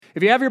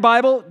If you have your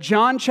Bible,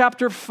 John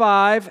chapter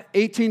 5,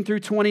 18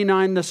 through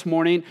 29 this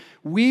morning,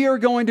 we are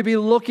going to be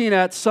looking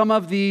at some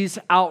of these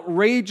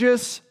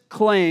outrageous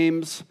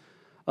claims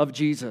of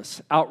Jesus.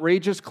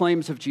 Outrageous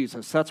claims of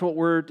Jesus. That's what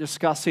we're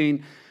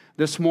discussing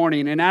this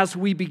morning. And as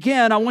we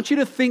begin, I want you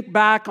to think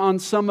back on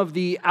some of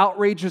the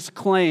outrageous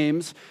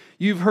claims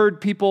you've heard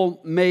people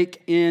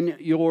make in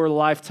your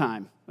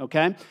lifetime,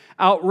 okay?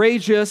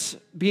 Outrageous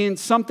being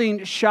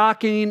something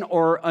shocking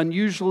or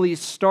unusually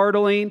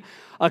startling.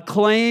 A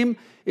claim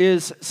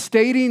is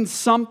stating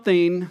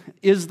something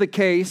is the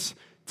case,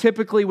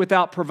 typically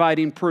without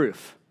providing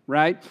proof,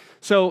 right?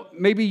 So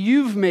maybe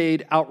you've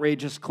made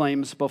outrageous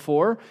claims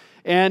before,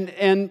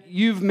 and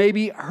you've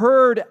maybe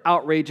heard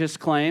outrageous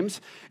claims,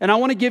 and I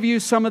want to give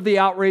you some of the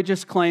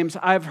outrageous claims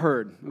I've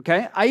heard,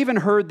 okay? I even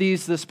heard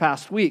these this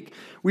past week.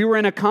 We were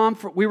at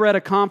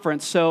a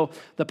conference, so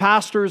the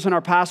pastors and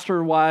our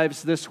pastor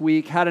wives this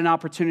week had an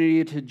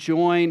opportunity to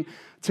join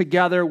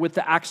together with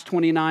the Acts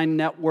 29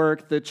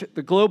 network,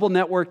 the global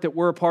network that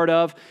we're a part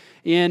of,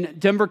 in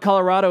Denver,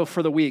 Colorado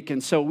for the week.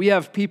 And so we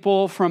have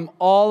people from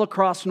all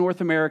across North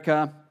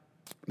America.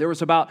 There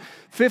was about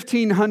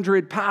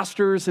 1,500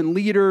 pastors and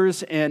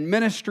leaders and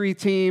ministry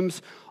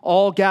teams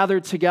all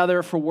gathered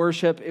together for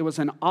worship. It was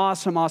an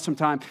awesome, awesome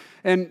time.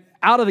 And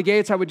out of the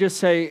gates, I would just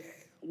say,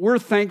 we're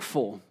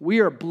thankful. We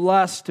are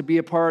blessed to be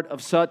a part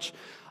of such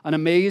an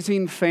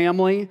amazing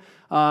family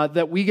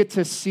that we get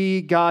to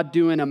see God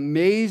doing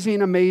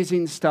amazing,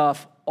 amazing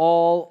stuff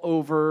all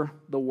over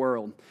the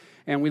world.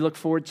 And we look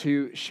forward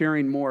to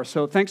sharing more.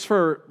 So thanks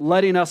for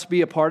letting us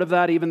be a part of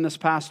that even this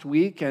past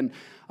week. And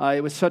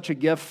it was such a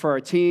gift for our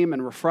team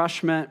and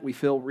refreshment. We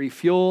feel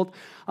refueled.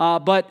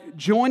 But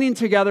joining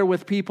together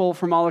with people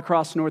from all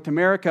across North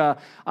America,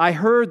 I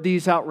heard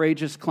these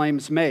outrageous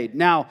claims made.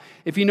 Now,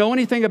 if you know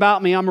anything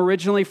about me, I'm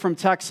originally from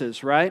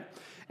Texas, right?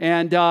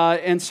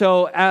 And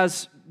so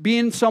as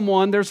being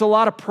someone, there's a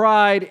lot of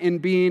pride in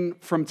being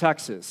from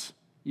Texas.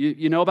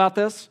 You know about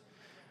this?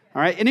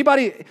 All right.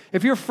 Anybody,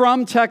 if you're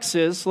from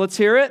Texas, let's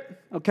hear it.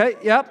 Okay.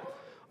 Yep.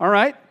 All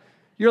right.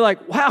 You're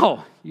like,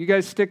 wow, you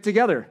guys stick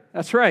together.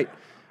 That's right.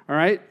 All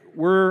right.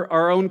 We're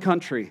our own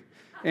country.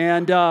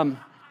 And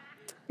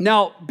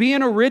now,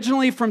 being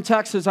originally from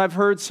Texas, I've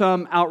heard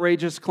some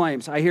outrageous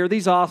claims. I hear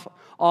these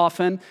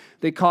often.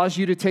 They cause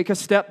you to take a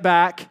step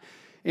back.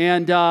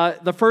 And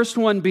the first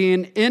one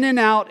being,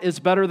 In-N-Out is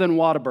better than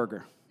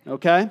Whataburger.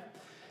 Okay?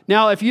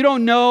 Now, if you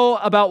don't know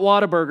about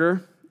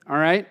Whataburger, all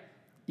right,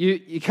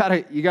 you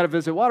gotta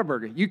visit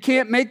Whataburger. You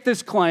can't make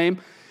this claim,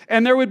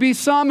 and there would be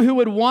some who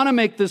would want to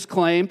make this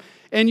claim,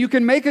 and you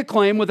can make a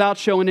claim without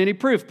showing any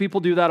proof.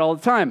 People do that all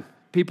the time.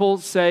 People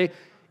say,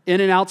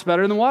 In-N-Out's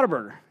better than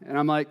Whataburger. And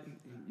I'm like,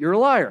 you're a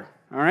liar,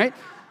 all right?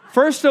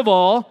 First of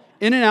all,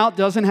 In-N-Out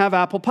doesn't have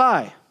apple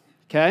pie,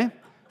 okay?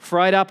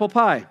 Fried apple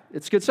pie.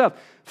 It's good stuff.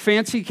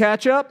 Fancy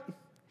ketchup.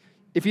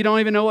 If you don't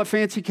even know what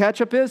fancy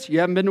ketchup is,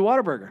 you haven't been to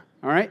Whataburger,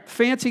 all right?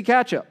 Fancy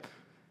ketchup,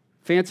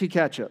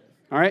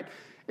 all right?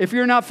 If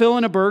you're not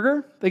filling a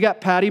burger, they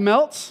got patty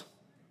melts.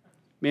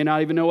 May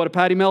not even know what a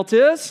patty melt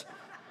is,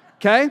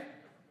 okay?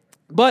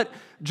 But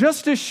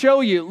just to show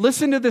you,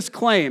 listen to this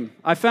claim.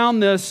 I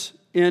found this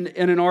in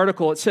an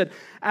article. It said,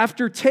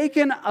 after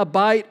taking a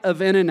bite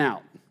of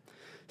In-N-Out,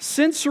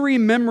 sensory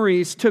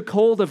memories took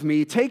hold of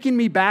me, taking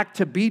me back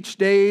to beach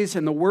days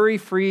and the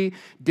worry-free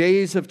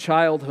days of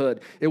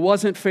childhood. It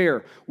wasn't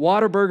fair.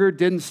 Whataburger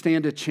didn't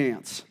stand a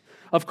chance.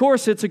 Of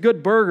course, it's a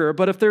good burger,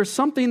 but if there's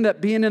something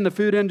that being in the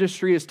food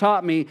industry has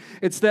taught me,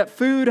 it's that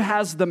food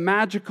has the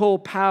magical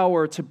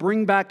power to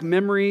bring back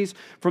memories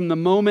from the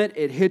moment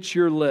it hits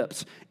your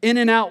lips.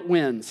 In-N-Out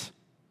wins.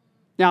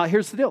 Now,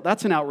 here's the deal.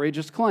 That's an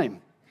outrageous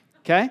claim,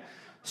 okay?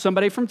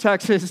 Somebody from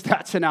Texas,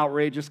 that's an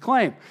outrageous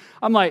claim.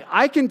 I'm like,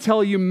 I can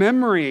tell you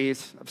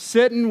memories of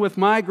sitting with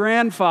my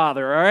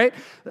grandfather, all right?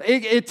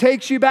 It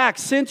takes you back,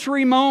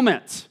 sensory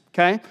moments,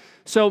 okay?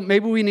 So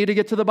maybe we need to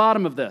get to the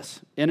bottom of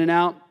this.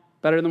 In-N-Out,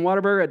 better than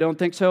Whataburger? I don't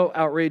think so.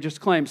 Outrageous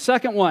claim.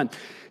 Second one,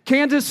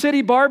 Kansas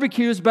City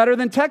barbecue is better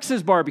than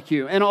Texas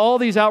barbecue. And all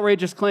these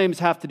outrageous claims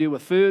have to do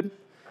with food.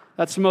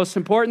 That's the most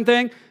important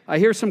thing. I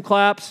hear some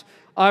claps.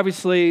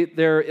 Obviously,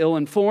 they're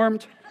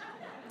ill-informed.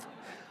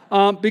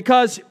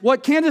 Because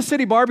what Kansas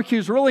City barbecue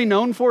is really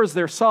known for is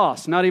their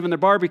sauce, not even their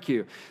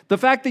barbecue. The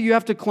fact that you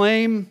have to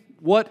claim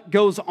what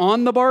goes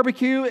on the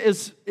barbecue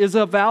is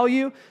a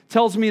value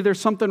tells me there's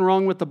something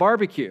wrong with the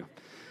barbecue.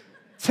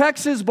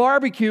 Texas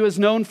barbecue is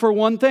known for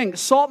one thing,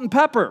 salt and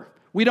pepper.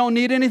 We don't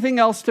need anything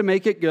else to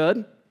make it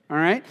good, all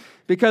right?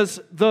 Because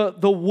the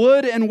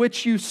wood in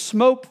which you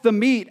smoke the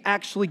meat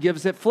actually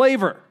gives it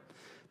flavor.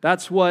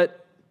 That's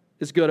what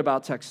is good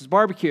about Texas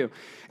barbecue.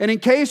 And in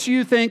case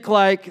you think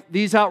like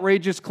these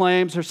outrageous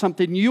claims are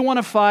something you want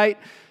to fight,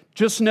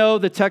 just know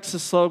the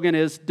Texas slogan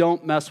is,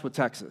 don't mess with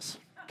Texas,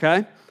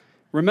 okay?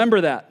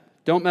 Remember that.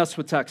 Don't mess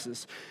with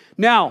Texas.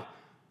 Now,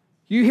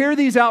 you hear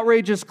these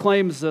outrageous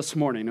claims this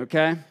morning,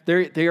 okay?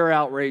 They are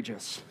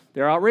outrageous.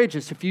 They're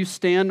outrageous. If you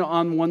stand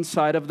on one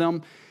side of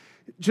them,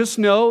 just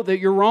know that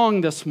you're wrong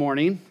this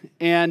morning,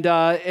 and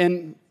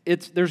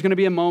there's going to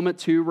be a moment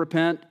to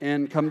repent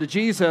and come to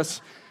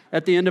Jesus.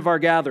 at the end of our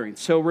gathering.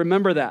 So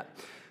remember that.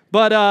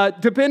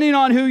 But depending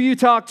on who you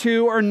talk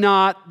to or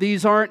not,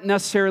 these aren't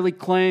necessarily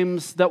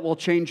claims that will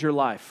change your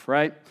life,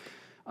 right?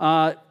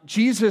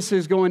 Jesus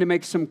is going to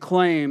make some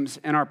claims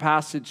in our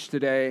passage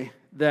today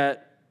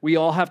that we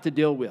all have to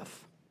deal with.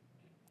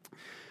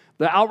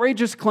 The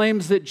outrageous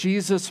claims that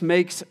Jesus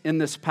makes in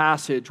this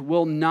passage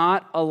will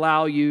not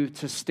allow you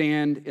to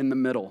stand in the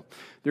middle.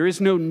 There is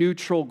no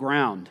neutral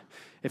ground.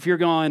 If you're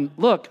going,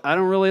 look, I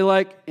don't really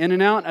like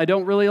In-N-Out, I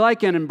don't really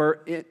like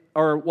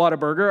or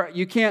Whataburger,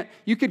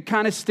 you could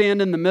kind of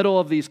stand in the middle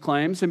of these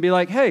claims and be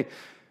like, hey,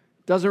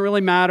 doesn't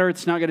really matter,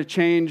 it's not going to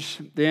change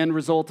the end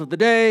result of the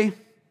day,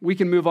 we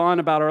can move on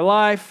about our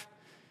life.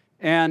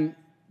 And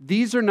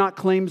these are not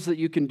claims that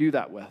you can do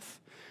that with.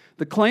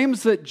 The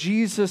claims that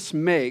Jesus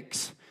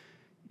makes,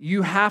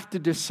 you have to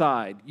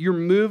decide. You're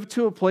moved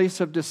to a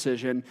place of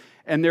decision,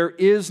 and there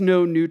is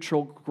no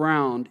neutral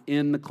ground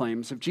in the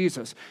claims of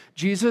Jesus.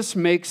 Jesus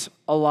makes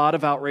a lot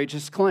of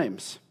outrageous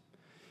claims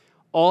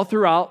all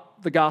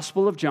throughout the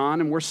Gospel of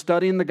John, and we're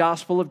studying the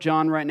Gospel of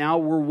John right now.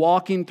 We're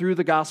walking through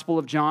the Gospel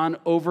of John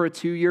over a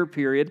 2-year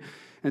period.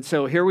 And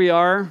so here we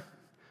are,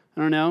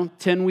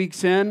 10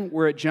 weeks in.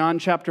 We're at John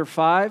chapter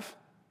 5,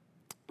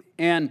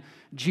 and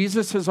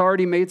Jesus has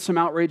already made some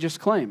outrageous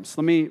claims.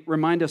 Let me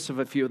remind us of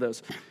a few of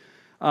those.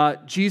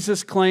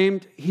 Jesus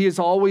claimed he has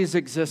always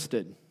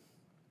existed.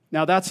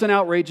 Now, that's an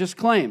outrageous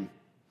claim.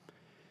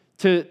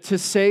 To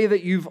say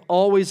that you've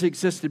always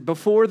existed.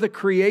 Before the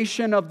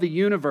creation of the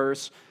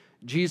universe,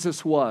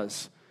 Jesus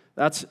was.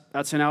 That's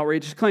an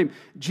outrageous claim.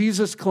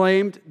 Jesus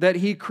claimed that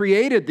he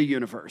created the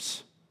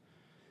universe.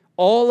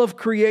 All of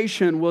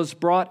creation was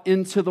brought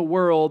into the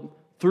world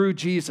through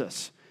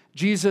Jesus.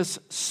 Jesus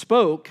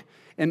spoke,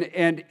 and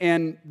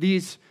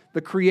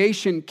the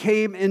creation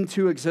came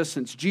into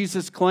existence.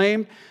 Jesus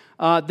claimed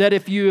that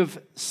if you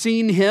have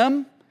seen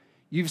him,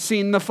 you've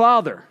seen the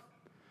Father.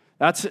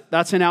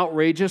 That's an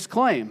outrageous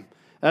claim.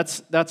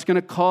 That's going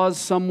to cause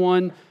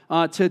someone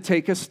to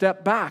take a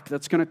step back.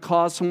 That's going to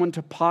cause someone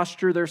to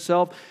posture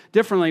themselves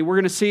differently. We're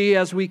going to see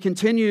as we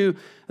continue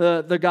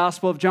the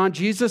Gospel of John,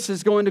 Jesus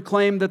is going to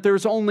claim that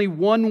there's only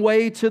one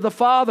way to the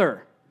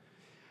Father.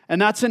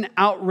 And that's an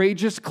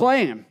outrageous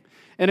claim.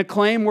 And a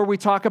claim where we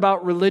talk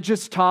about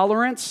religious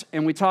tolerance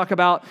and we talk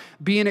about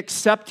being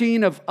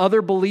accepting of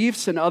other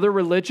beliefs and other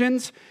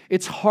religions,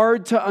 it's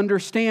hard to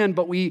understand,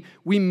 but we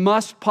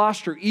must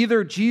posture.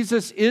 Either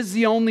Jesus is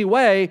the only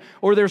way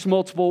or there's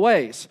multiple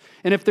ways.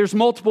 And if there's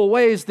multiple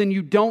ways, then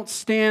you don't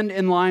stand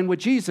in line with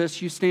Jesus,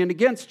 you stand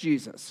against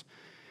Jesus.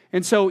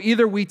 And so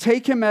either we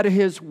take him at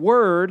his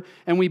word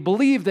and we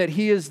believe that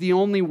he is the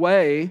only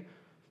way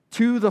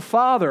to the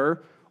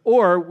Father,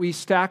 or we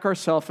stack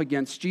ourselves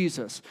against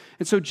Jesus.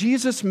 And so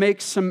Jesus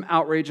makes some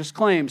outrageous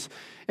claims.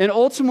 And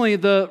ultimately,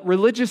 the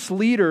religious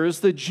leaders,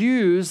 the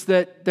Jews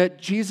that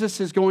Jesus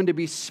is going to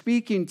be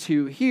speaking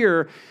to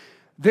here,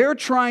 they're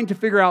trying to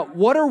figure out,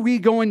 what are we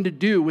going to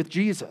do with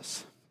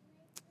Jesus?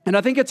 And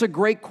I think it's a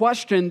great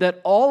question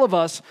that all of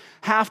us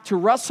have to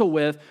wrestle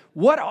with.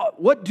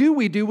 What do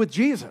we do with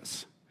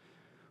Jesus?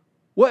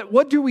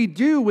 What do we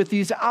do with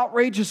these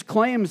outrageous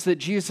claims that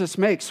Jesus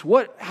makes?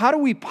 How do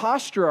we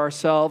posture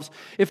ourselves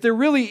if there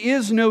really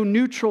is no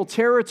neutral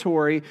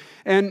territory?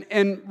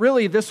 And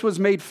really, this was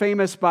made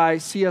famous by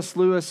C.S.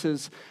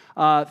 Lewis's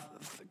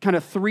kind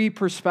of 3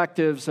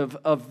 perspectives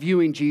of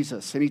viewing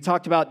Jesus. And he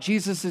talked about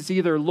Jesus is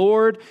either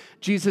Lord,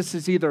 Jesus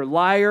is either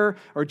liar,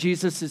 or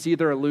Jesus is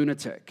either a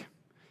lunatic.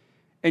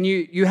 And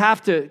you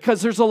have to,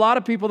 because there's a lot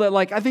of people that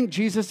I think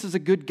Jesus is a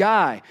good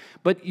guy,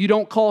 but you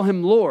don't call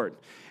him Lord.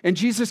 And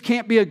Jesus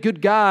can't be a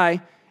good guy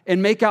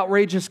and make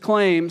outrageous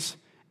claims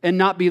and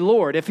not be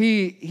Lord. If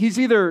he's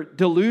either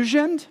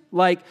delusioned,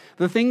 like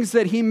the things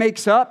that he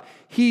makes up,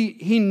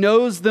 he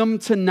knows them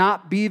to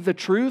not be the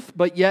truth,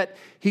 but yet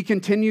he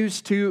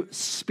continues to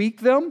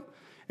speak them.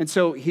 And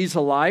so he's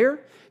a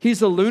liar.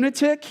 He's a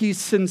lunatic. He's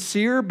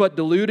sincere but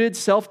deluded,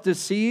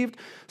 self-deceived,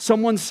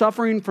 someone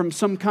suffering from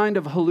some kind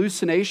of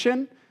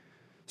hallucination.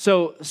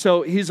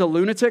 So he's a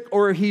lunatic,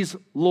 or he's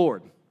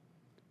Lord.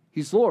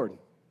 He's Lord.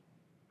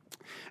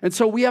 And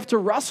so we have to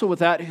wrestle with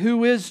that.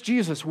 Who is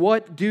Jesus?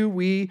 What do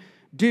we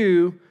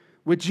do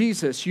with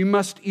Jesus? You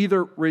must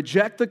either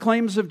reject the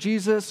claims of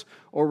Jesus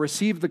or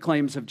receive the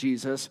claims of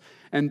Jesus.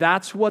 And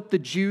that's what the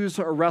Jews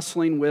are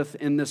wrestling with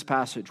in this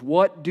passage.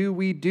 What do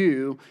we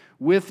do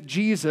with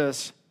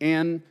Jesus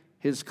and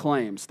his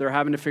claims? They're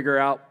having to figure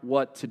out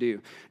what to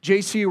do.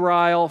 J.C.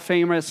 Ryle,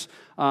 famous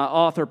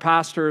author,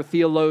 pastor,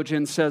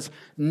 theologian, says,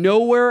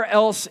 nowhere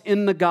else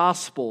in the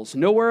Gospels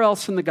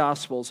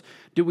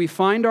do we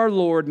find our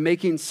Lord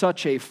making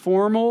such a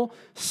formal,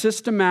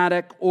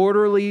 systematic,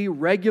 orderly,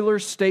 regular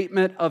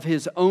statement of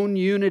his own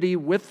unity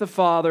with the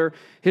Father,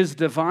 his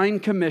divine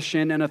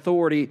commission and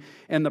authority,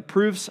 and the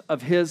proofs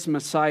of his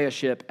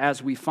messiahship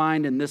as we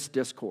find in this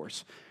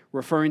discourse,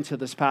 referring to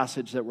this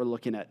passage that we're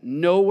looking at.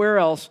 Nowhere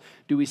else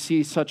do we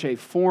see such a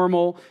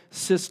formal,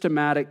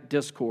 systematic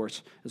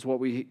discourse as what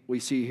we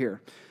see here.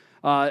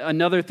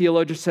 Another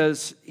theologian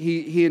says,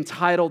 he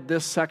entitled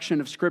this section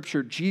of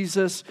Scripture,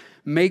 Jesus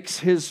makes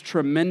his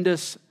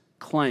tremendous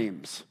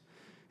claims.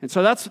 And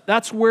so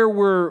that's where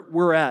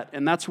we're at,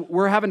 and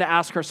we're having to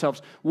ask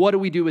ourselves, what do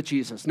we do with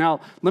Jesus? Now,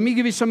 let me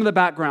give you some of the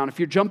background. If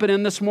you're jumping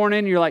in this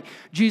morning, you're like,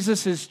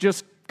 Jesus is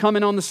just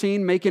coming on the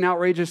scene, making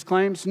outrageous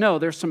claims. No,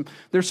 there's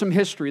some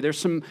history. There's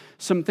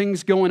some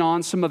things going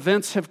on. Some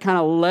events have kind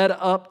of led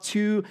up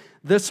to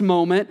this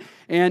moment,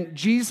 and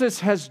Jesus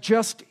has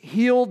just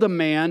healed a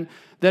man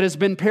that has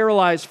been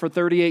paralyzed for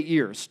 38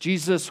 years.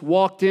 Jesus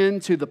walked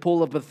into the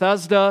pool of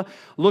Bethesda,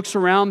 looks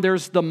around,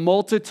 there's the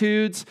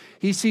multitudes.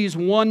 He sees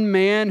one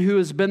man who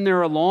has been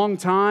there a long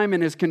time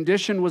and his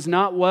condition was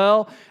not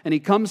well, and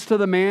he comes to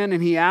the man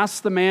and he asks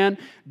the man,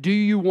 "Do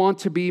you want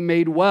to be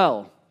made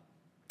well?"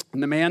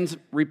 And the man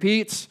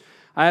repeats,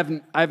 I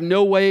have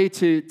no way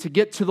to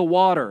get to the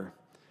water.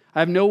 I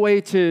have no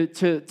way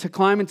to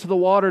climb into the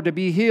water to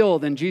be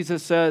healed. And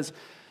Jesus says,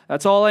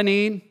 that's all I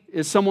need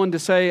is someone to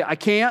say, I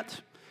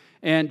can't.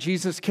 And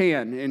Jesus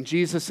can. And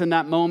Jesus in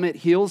that moment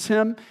heals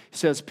him. He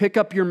says, pick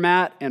up your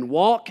mat and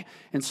walk.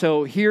 And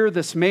so here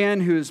this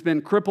man who's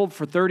been crippled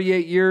for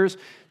 38 years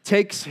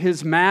takes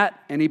his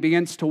mat and he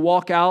begins to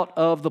walk out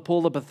of the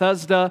pool of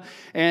Bethesda,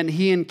 and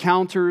he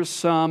encounters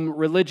some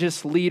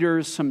religious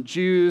leaders, some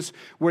Jews,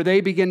 where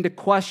they begin to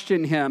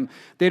question him.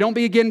 They don't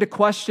begin to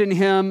question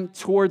him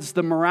towards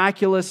the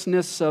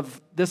miraculousness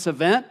of this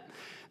event.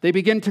 They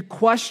begin to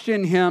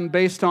question him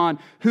based on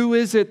who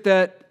is it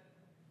that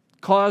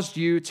caused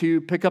you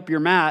to pick up your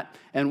mat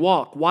and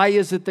walk? Why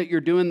is it that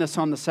you're doing this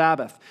on the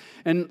Sabbath?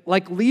 And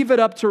leave it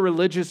up to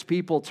religious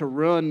people to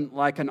ruin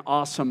an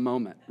awesome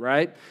moment,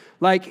 right?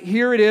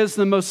 Here it is,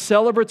 the most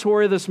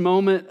celebratory this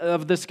moment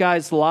of this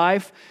guy's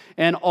life,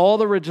 and all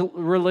the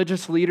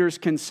religious leaders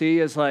can see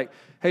is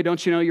hey,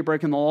 don't you know you're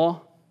breaking the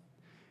law?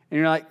 And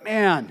you're like,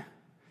 man,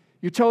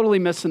 you're totally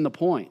missing the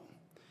point.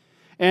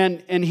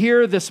 And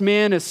here this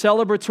man is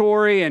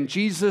celebratory, and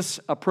Jesus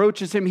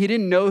approaches him. He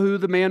didn't know who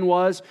the man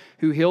was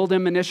who healed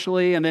him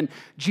initially. And then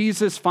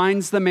Jesus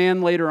finds the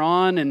man later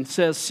on and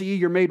says, see,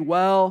 you're made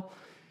well.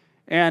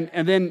 And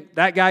then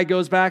that guy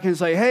goes back and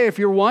is like, hey, if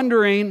you're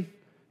wondering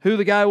who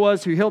the guy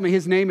was who healed me,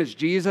 his name is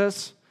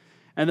Jesus.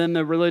 And then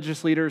the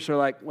religious leaders are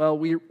like, well,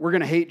 we're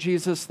going to hate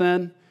Jesus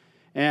then,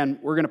 and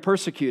we're going to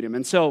persecute him.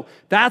 And so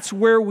that's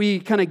where we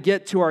kind of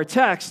get to our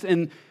text.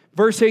 In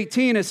verse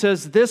 18, it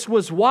says, this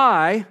was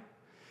why.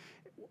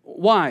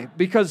 Why?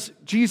 Because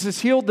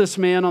Jesus healed this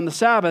man on the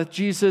Sabbath.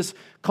 Jesus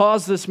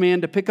caused this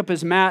man to pick up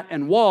his mat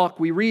and walk.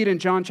 We read in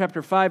John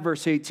chapter 5,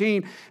 verse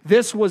 18,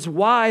 this was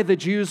why the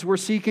Jews were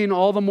seeking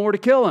all the more to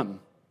kill him.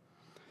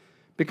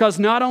 Because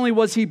not only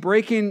was he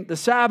breaking the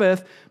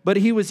Sabbath, but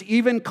he was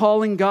even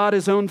calling God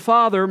his own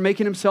Father,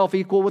 making himself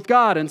equal with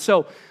God. And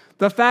so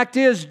the fact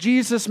is,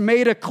 Jesus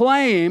made a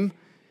claim,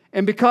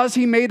 and because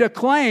he made a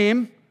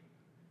claim,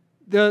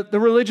 the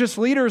religious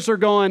leaders are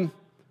going,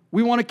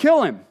 we want to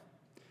kill him.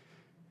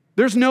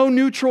 There's no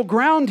neutral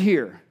ground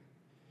here.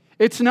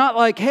 It's not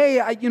like,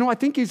 hey, I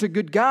think he's a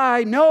good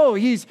guy. No,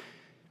 he's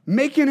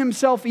making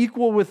himself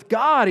equal with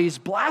God. He's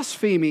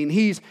blaspheming.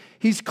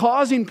 He's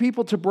causing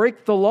people to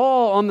break the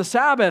law on the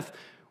Sabbath.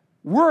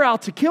 We're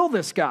out to kill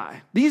this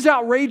guy. These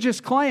outrageous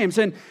claims.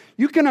 And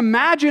you can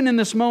imagine in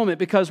this moment,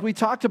 because we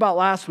talked about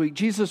last week,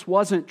 Jesus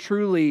wasn't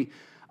truly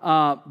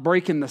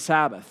breaking the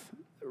Sabbath.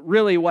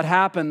 Really what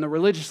happened, the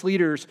religious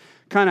leaders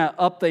kind of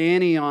upped the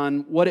ante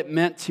on what it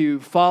meant to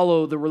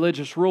follow the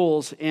religious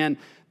rules, and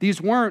these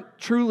weren't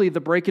truly the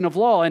breaking of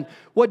law. And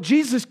what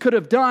Jesus could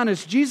have done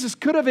is Jesus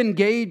could have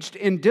engaged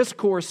in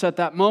discourse at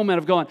that moment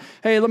of going,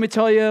 hey, let me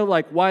tell you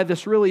why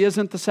this really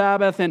isn't the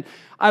Sabbath. And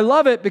I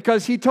love it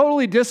because he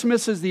totally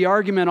dismisses the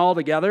argument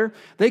altogether.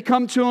 They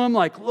come to him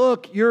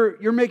look,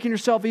 you're making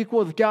yourself equal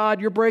with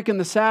God. You're breaking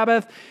the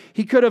Sabbath.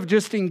 He could have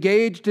just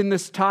engaged in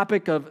this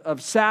topic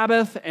of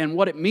Sabbath and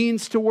what it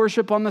means to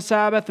worship on the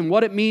Sabbath and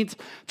what it means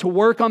to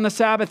work on the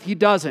Sabbath. He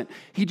doesn't.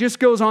 He just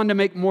goes on to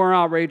make more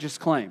outrageous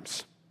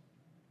claims.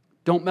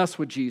 Don't mess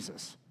with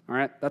Jesus. All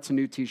right, that's a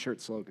new t-shirt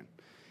slogan.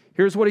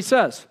 Here's what he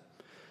says.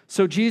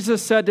 So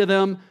Jesus said to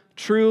them,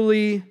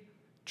 truly,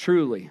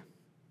 truly,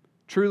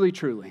 truly,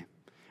 truly. And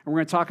we're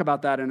going to talk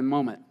about that in a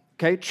moment.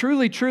 Okay,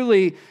 truly,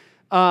 truly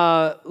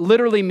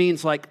literally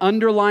means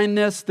underline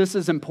this. This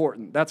is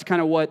important. That's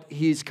kind of what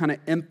he's kind of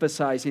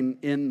emphasizing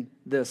in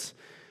this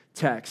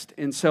text.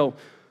 And so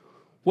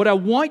what I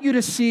want you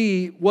to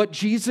see, what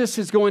Jesus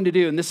is going to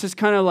do, and this is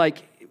kind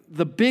of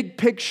the big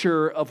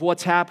picture of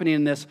what's happening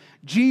in this,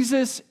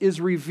 Jesus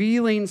is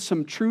revealing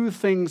some true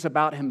things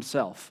about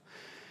himself.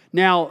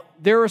 Now,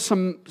 there are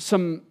some,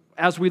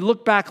 as we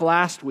look back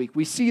last week,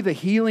 we see the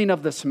healing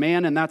of this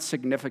man, and that's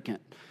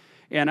significant.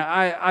 And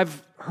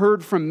I've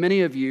heard from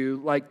many of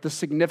you, the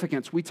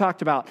significance. We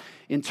talked about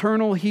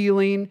internal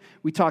healing,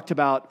 we talked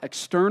about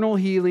external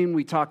healing,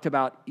 we talked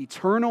about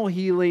eternal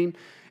healing,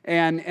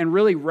 and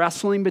really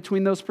wrestling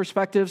between those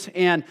perspectives.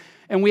 And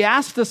we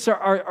asked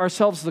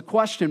ourselves the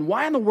question,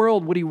 why in the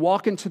world would he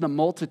walk into the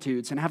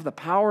multitudes and have the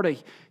power to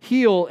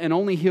heal and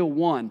only heal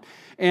one?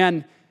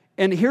 And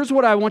here's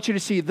what I want you to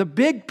see. The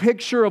big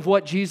picture of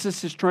what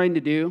Jesus is trying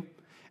to do,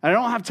 and I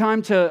don't have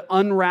time to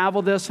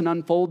unravel this and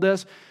unfold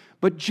this,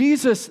 but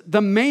Jesus, the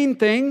main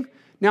thing,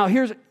 Now,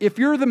 if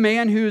you're the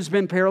man who's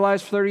been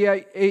paralyzed for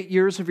 38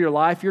 years of your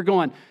life, you're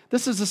going,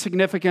 this is a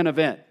significant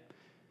event.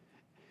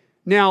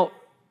 Now,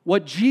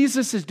 what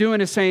Jesus is doing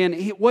is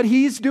saying, what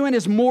he's doing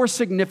is more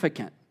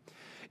significant.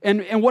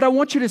 And what I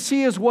want you to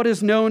see is what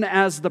is known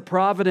as the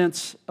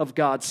providence of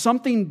God.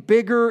 Something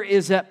bigger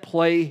is at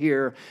play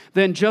here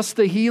than just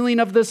the healing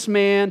of this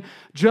man,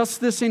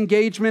 just this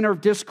engagement or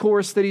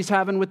discourse that he's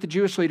having with the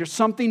Jewish leaders.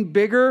 Something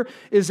bigger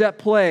is at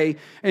play.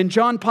 And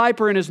John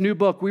Piper, in his new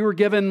book, we were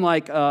given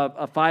like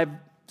a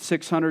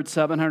 600,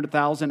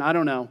 700,000, I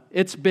don't know.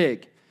 It's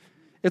big.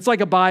 It's like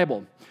a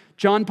Bible.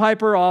 John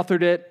Piper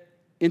authored it,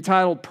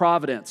 entitled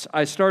Providence.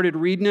 I started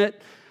reading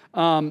it,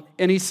 and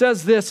he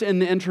says this in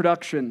the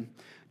introduction.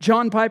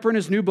 John Piper, in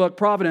his new book,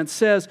 Providence,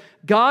 says,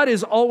 God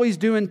is always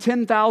doing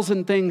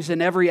 10,000 things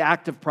in every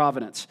act of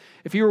providence.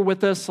 If you were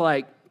with us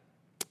like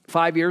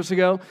 5 years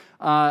ago,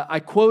 I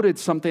quoted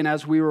something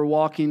as we were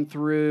walking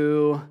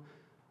through,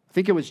 I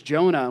think it was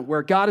Jonah,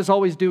 where God is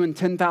always doing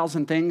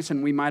 10,000 things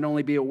and we might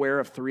only be aware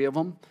of 3 of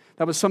them.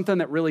 That was something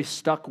that really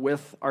stuck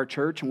with our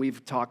church and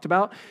we've talked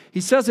about. He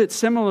says it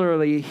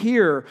similarly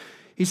here.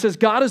 He says,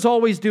 God is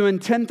always doing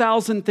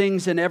 10,000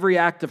 things in every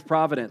act of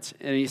providence.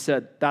 And he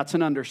said, that's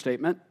an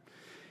understatement.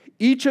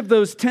 Each of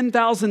those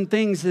 10,000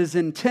 things is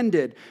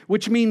intended,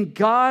 which means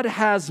God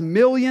has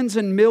millions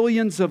and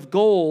millions of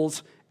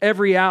goals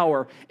every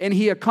hour, and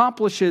he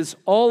accomplishes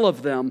all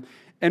of them,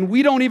 and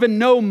we don't even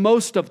know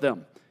most of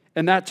them.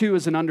 And that too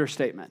is an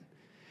understatement.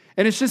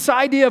 And it's this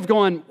idea of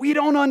going, we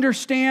don't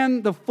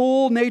understand the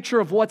full nature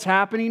of what's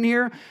happening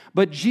here,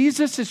 but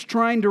Jesus is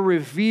trying to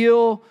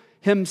reveal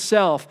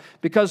himself.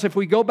 Because if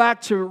we go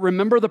back to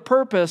remember the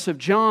purpose of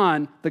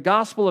John, the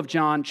Gospel of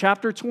John,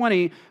 chapter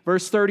 20,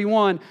 verse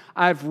 31,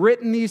 I've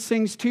written these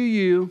things to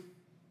you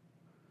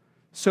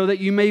so that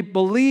you may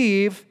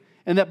believe,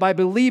 and that by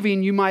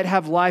believing you might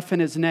have life in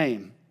his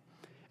name.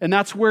 And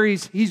that's where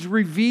he's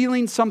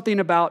revealing something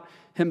about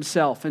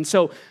himself. And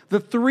so the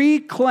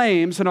 3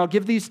 claims, and I'll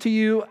give these to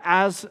you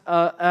as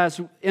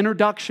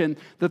introduction,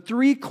 the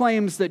 3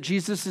 claims that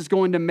Jesus is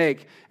going to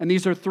make, and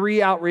these are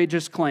 3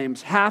 outrageous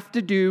claims, have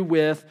to do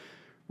with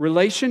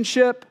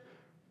relationship,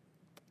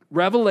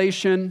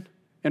 revelation,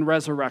 and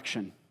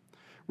resurrection.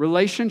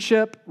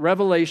 Relationship,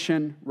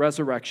 revelation,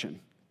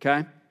 resurrection,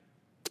 okay?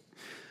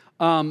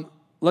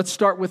 Let's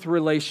start with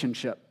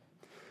relationship.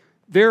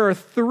 There are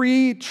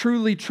 3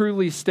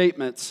 truly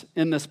statements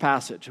in this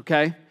passage,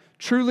 okay?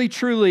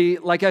 Truly,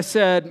 like I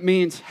said,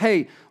 means,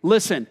 hey,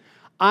 listen,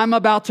 I'm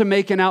about to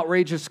make an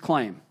outrageous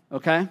claim,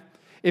 okay?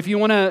 If you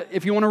want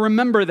to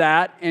remember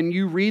that and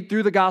you read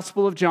through the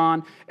Gospel of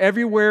John,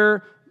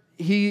 everywhere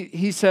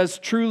he says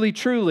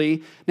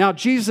truly. Now,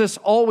 Jesus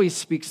always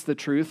speaks the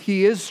truth.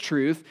 He is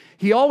truth.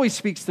 He always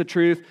speaks the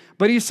truth,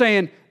 but he's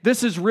saying,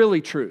 this is really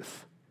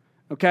truth,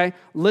 okay?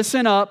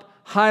 Listen up,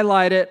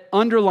 highlight it,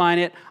 underline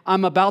it.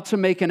 I'm about to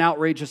make an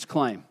outrageous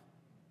claim.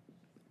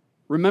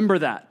 Remember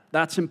that.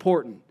 That's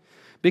important.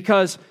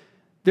 Because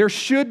there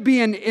should be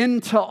an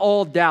end to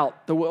all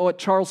doubt. What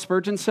Charles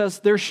Spurgeon says,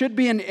 there should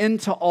be an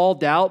end to all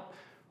doubt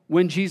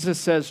when Jesus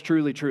says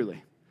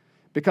truly.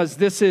 Because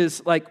this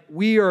is like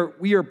we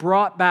are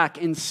brought back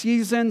in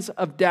seasons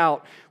of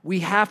doubt.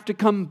 We have to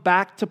come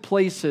back to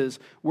places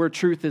where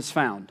truth is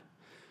found.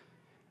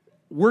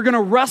 We're going to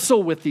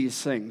wrestle with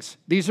these things.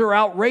 These are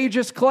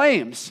outrageous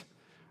claims.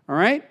 All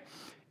right?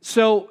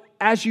 So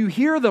as you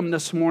hear them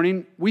this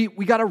morning, we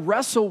got to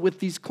wrestle with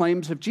these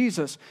claims of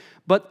Jesus.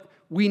 But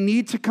we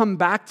need to come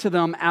back to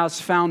them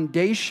as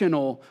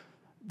foundational.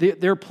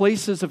 They're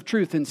places of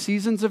truth. In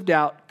seasons of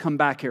doubt, come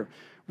back here.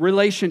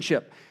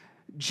 Relationship.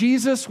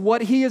 Jesus,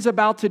 what he is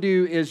about to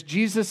do is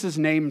Jesus is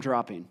name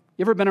dropping.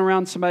 You ever been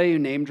around somebody who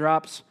name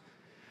drops?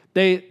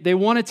 They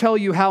want to tell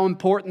you how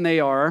important they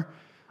are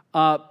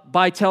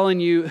by telling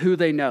you who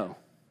they know,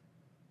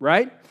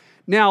 right?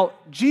 Now,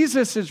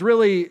 Jesus is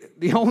really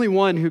the only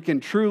one who can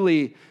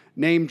truly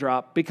name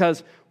drop,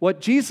 because what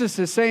Jesus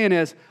is saying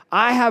is,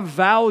 I have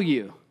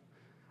value.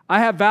 I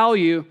have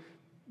value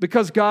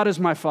because God is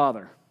my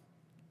Father.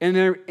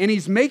 And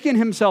he's making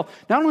himself,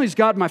 not only is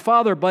God my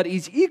Father, but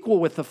he's equal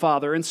with the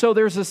Father. And so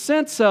there's a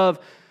sense of,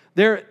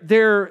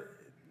 there's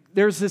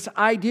this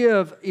idea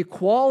of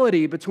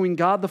equality between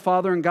God the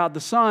Father and God the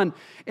Son.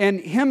 And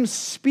him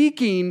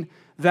speaking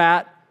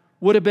that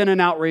would have been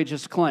an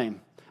outrageous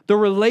claim. The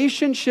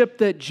relationship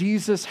that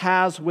Jesus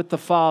has with the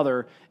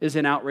Father is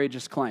an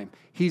outrageous claim.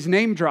 He's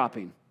name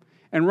dropping.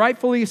 And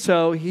rightfully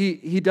so,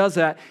 he does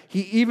that.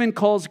 He even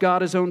calls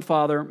God his own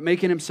Father,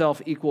 making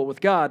himself equal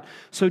with God.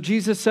 So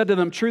Jesus said to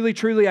them,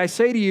 truly, I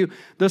say to you,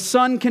 the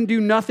Son can do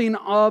nothing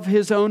of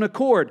his own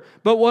accord,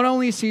 but what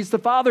only sees the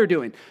Father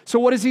doing. So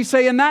what does he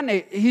say in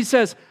that? He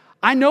says,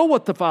 I know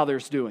what the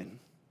Father's doing,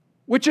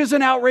 which is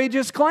an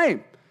outrageous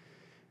claim.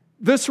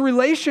 This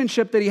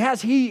relationship that he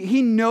has,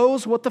 he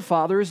knows what the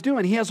Father is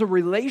doing. He has a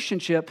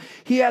relationship.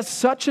 He has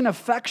such an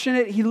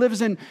affectionate, he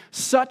lives in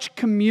such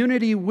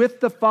community with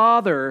the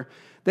Father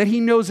that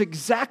he knows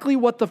exactly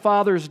what the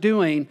Father's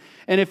doing.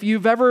 And if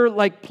you've ever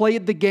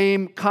played the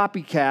game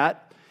Copycat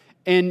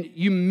and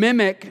you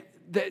mimic,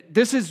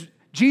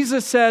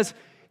 Jesus says,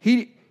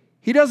 He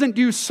doesn't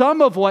do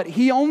some of what,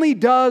 he only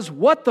does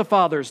what the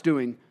Father's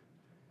doing.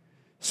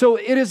 So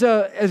it is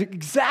an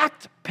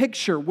exact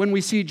picture. When we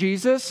see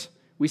Jesus,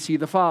 we see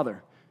the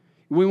Father.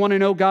 We want to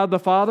know God the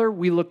Father,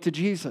 we look to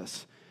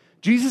Jesus.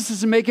 Jesus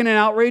is making an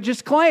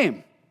outrageous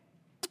claim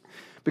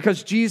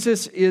because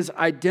Jesus is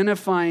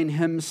identifying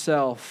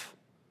himself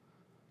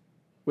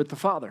with the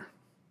Father.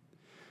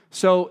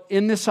 So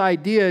in this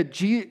idea,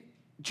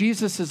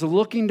 Jesus is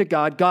looking to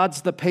God.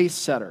 God's the pace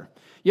setter.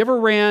 You ever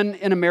ran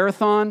in a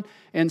marathon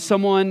and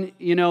someone,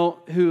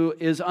 who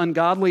is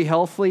ungodly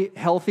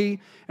healthy,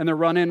 and they're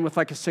running with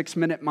like a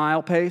 6-minute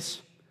mile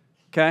pace,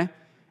 okay?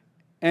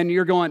 And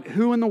you're going,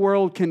 who in the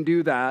world can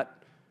do that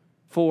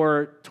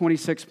for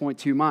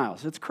 26.2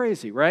 miles? It's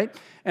crazy, right?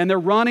 And they're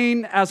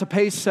running as a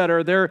pace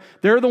setter. They're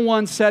the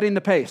ones setting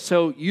the pace.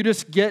 So you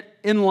just get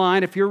in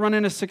line. If you're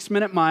running a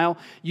 6-minute mile,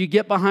 you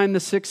get behind the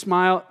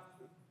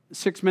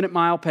 6-minute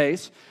mile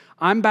pace.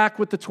 I'm back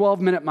with the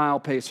 12-minute mile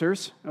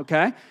pacers,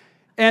 okay?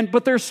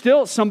 But there's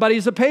still,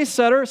 somebody's a pace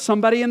setter,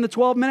 somebody in the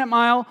 12-minute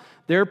mile,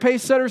 they're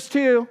pace setters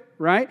too,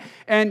 right?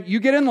 And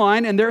you get in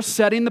line and they're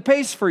setting the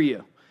pace for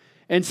you.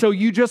 And so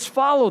you just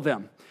follow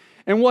them.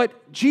 And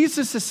what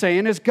Jesus is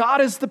saying is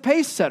God is the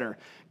pace setter.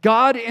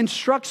 God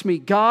instructs me.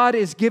 God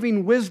is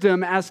giving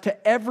wisdom as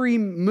to every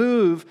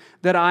move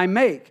that I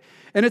make.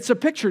 And it's a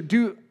picture.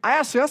 I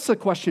ask us the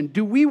question,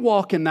 do we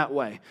walk in that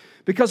way?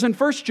 Because in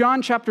 1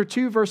 John chapter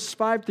 2, verses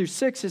 5 through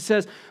 6, it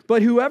says,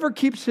 but whoever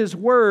keeps his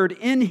word,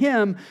 in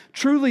him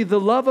truly the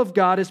love of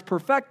God is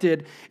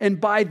perfected. And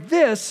by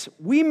this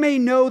we may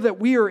know that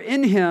we are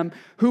in him.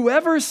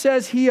 Whoever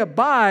says he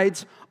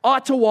abides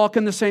ought to walk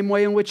in the same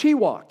way in which he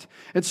walked.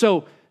 And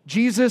so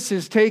Jesus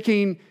is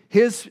taking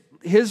his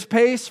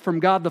pace from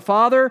God the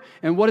Father.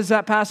 And what does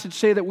that passage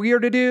say that we are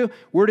to do?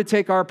 We're to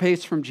take our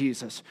pace from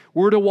Jesus.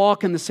 We're to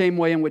walk in the same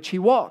way in which he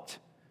walked.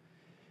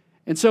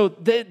 And so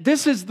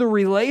this is the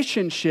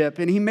relationship,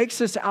 and he makes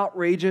this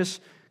outrageous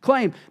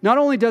claim. Not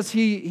only does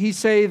he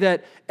say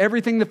that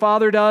everything the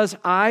Father does,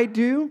 I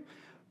do,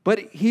 but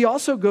he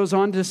also goes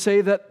on to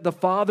say that the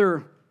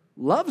Father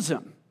loves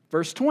him.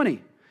 Verse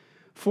 20,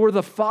 for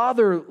the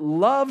Father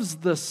loves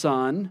the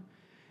Son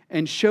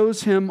and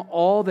shows him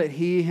all that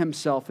he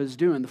himself is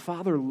doing. The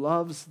Father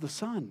loves the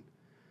Son.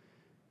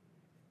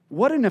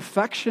 What an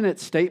affectionate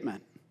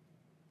statement.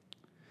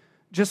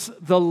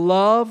 Just the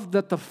love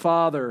that the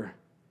Father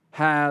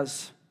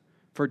has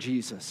for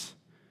Jesus.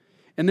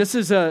 And this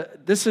is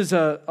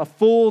a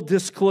full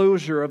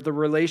disclosure of the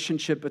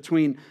relationship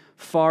between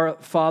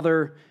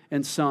Father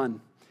and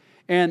Son.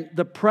 And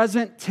the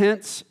present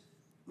tense,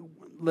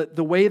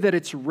 the way that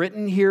it's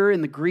written here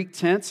in the Greek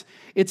tense,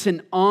 it's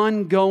an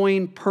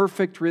ongoing,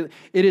 perfect,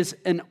 it is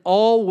an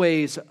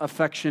always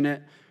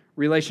affectionate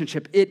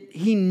relationship.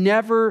 He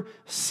never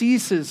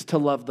ceases to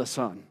love the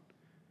Son.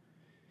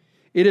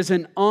 It is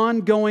an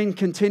ongoing,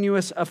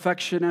 continuous,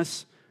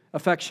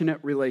 affectionate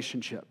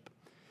relationship.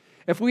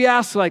 If we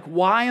ask,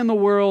 why in the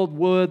world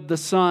would the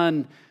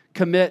Son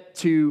commit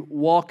to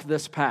walk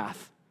this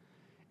path?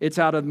 It's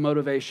out of the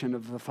motivation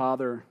of the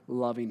Father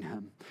loving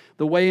him.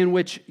 The way in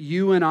which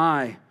you and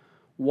I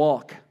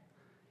walk,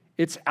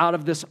 it's out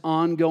of this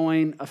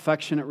ongoing,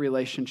 affectionate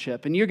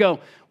relationship. And you go,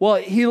 well,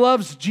 he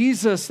loves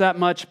Jesus that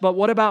much, but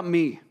what about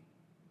me?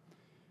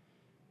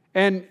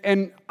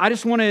 And I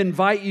just want to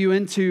invite you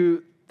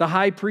into the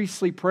high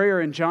priestly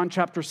prayer in John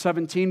chapter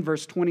 17,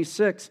 verse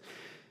 26,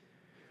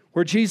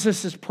 where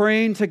Jesus is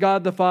praying to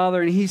God the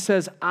Father, and he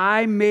says,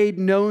 I made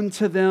known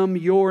to them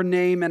your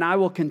name, and I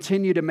will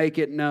continue to make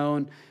it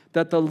known,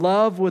 that the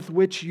love with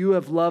which you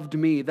have loved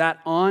me, that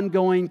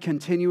ongoing,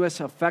 continuous,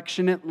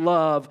 affectionate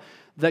love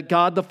that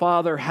God the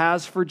Father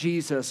has for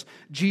Jesus,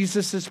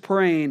 Jesus is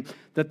praying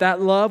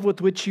that love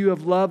with which you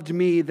have loved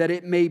me, that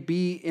it may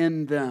be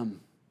in them.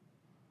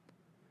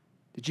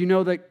 Did you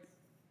know that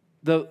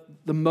the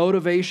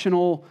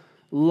motivational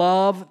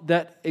love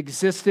that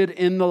existed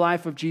in the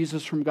life of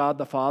Jesus from God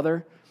the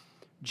Father,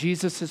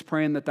 Jesus is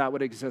praying that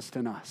would exist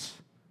in us.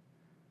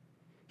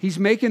 He's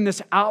making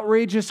this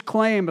outrageous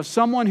claim of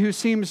someone who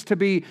seems to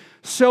be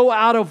so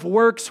out of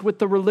works with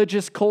the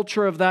religious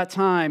culture of that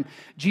time.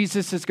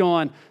 Jesus is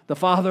going, the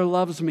Father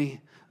loves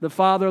me. The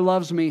Father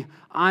loves me.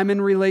 I'm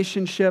in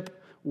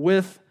relationship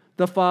with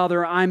the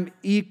Father. I'm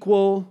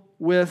equal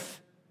with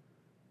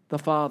the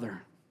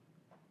Father.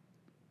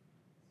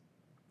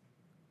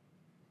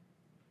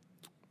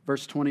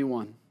 Verse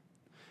 21,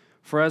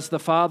 for as the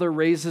Father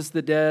raises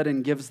the dead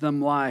and gives them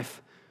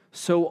life,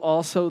 so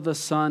also the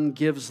Son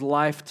gives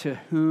life to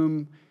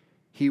whom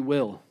he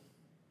will.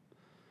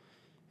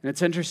 And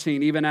it's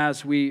interesting, even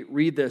as we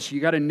read this,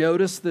 you got to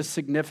notice the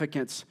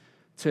significance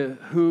to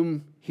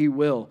whom he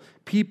will.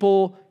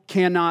 People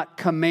cannot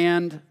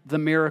command the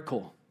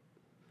miracle.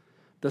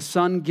 The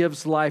Son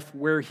gives life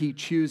where he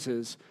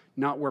chooses,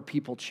 not where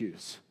people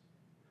choose.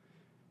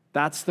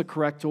 That's the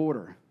correct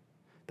order.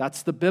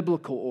 That's the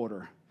biblical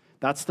order.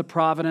 That's the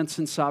providence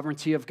and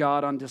sovereignty of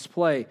God on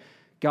display.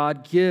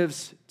 God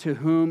gives to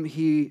whom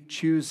he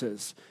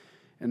chooses.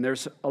 And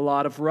there's a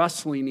lot of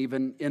wrestling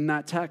even in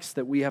that text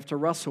that we have to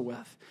wrestle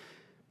with.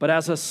 But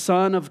as a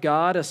son of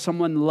God, as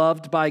someone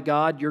loved by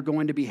God, you're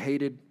going to be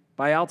hated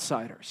by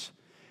outsiders.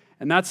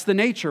 And that's the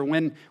nature.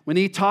 When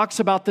he talks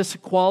about this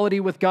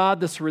equality with God,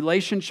 this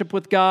relationship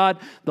with God,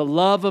 the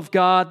love of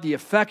God, the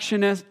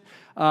affectionate,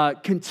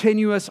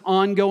 continuous,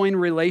 ongoing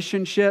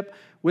relationship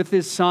with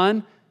his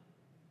son,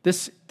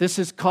 this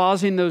is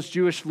causing those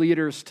Jewish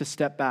leaders to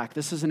step back.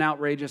 This is an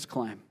outrageous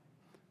claim.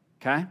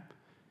 Okay?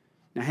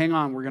 Now hang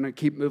on, we're going to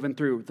keep moving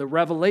through. The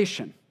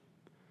revelation.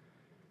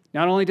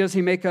 Not only does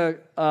he make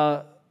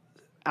a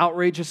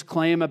outrageous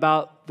claim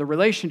about the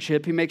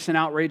relationship, he makes an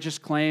outrageous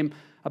claim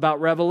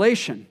about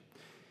revelation.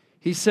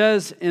 He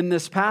says in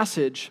this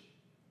passage,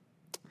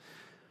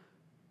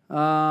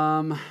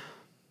 verse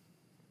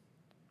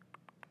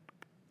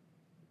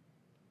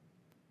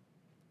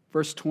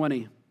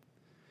 20,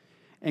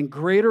 and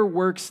greater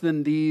works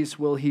than these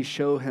will he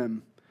show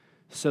him,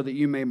 so that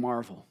you may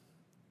marvel.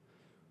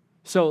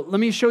 So let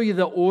me show you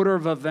the order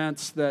of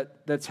events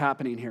that's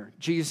happening here.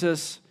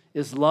 Jesus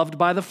is loved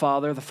by the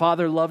Father. The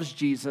Father loves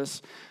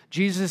Jesus.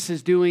 Jesus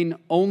is doing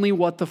only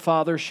what the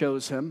Father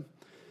shows him.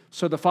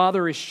 So the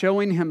Father is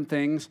showing him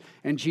things,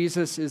 and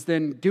Jesus is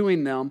then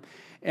doing them.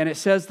 And it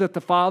says that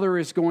the Father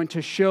is going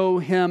to show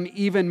him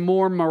even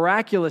more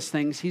miraculous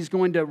things. He's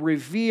going to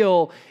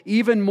reveal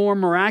even more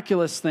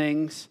miraculous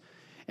things,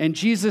 and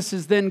Jesus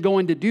is then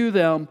going to do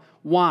them.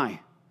 Why?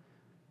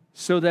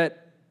 So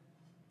that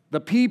the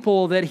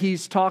people that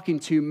he's talking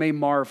to may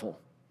marvel.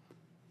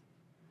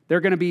 They're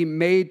going to be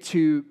made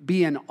to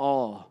be in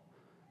awe.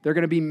 They're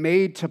going to be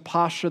made to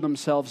posture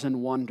themselves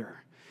in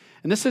wonder.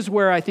 And this is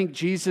where I think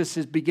Jesus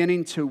is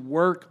beginning to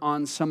work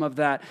on some of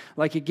that.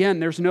 Like, again,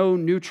 there's no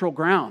neutral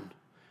ground.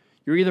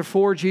 You're either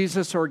for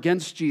Jesus or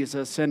against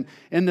Jesus. And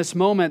in this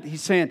moment,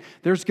 he's saying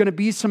there's going to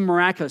be some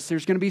miraculous.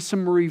 There's going to be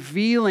some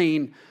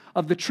revealing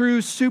of the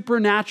true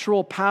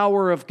supernatural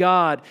power of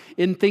God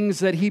in things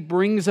that he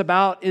brings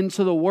about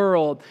into the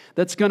world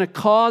that's going to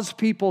cause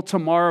people to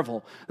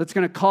marvel, that's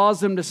going to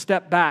cause them to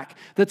step back,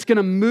 that's going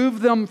to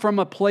move them from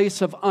a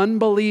place of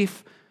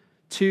unbelief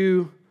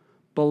to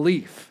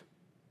belief.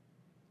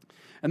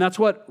 And that's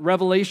what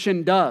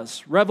revelation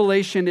does.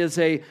 Revelation is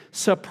a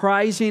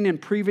surprising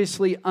and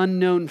previously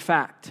unknown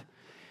fact.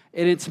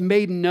 And it's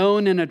made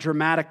known in a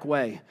dramatic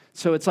way.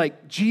 So it's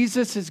like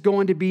Jesus is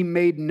going to be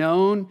made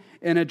known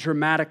in a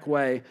dramatic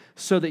way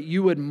so that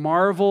you would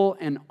marvel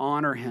and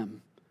honor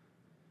him.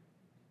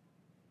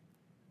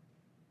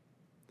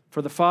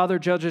 For the Father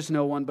judges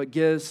no one, but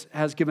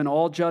has given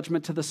all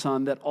judgment to the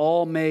Son, that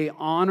all may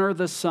honor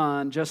the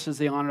Son just as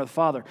they honor the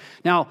Father.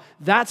 Now,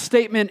 that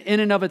statement in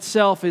and of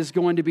itself is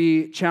going to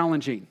be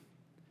challenging.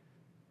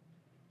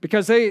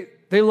 Because they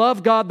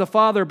love God the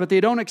Father, but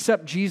they don't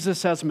accept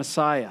Jesus as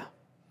Messiah.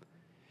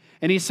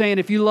 And he's saying,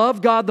 if you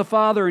love God the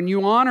Father and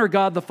you honor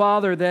God the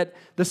Father, that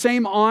the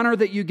same honor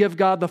that you give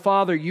God the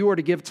Father, you are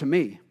to give to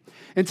me.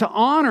 And to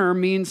honor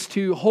means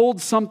to hold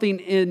something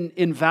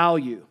in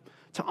value.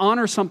 To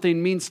honor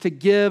something means to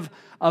give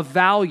a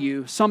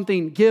value,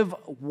 something, give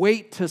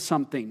weight to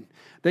something,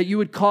 that you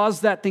would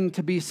cause that thing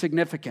to be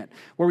significant.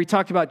 Where we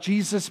talked about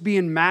Jesus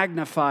being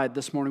magnified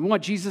this morning. We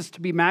want Jesus to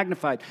be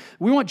magnified.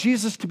 We want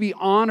Jesus to be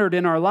honored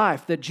in our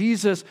life, that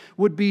Jesus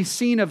would be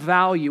seen of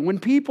value. When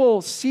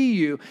people see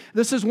you,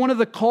 this is one of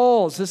the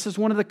calls, this is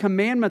one of the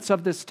commandments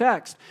of this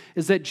text,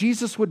 is that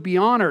Jesus would be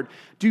honored.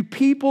 Do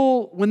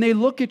people, when they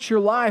look at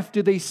your life,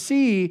 do they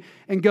see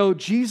and go,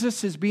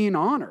 Jesus is being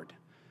honored?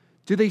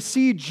 Do they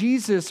see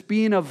Jesus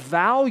being of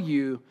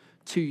value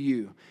to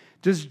you?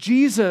 Does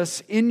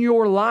Jesus in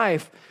your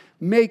life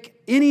make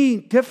any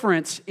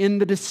difference in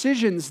the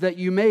decisions that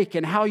you make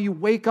and how you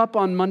wake up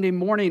on Monday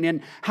morning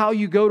and how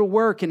you go to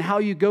work and how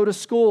you go to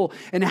school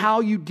and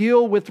how you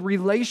deal with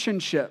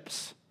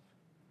relationships?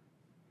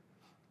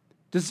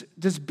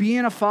 Does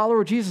being a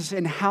follower of Jesus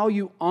and how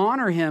you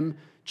honor him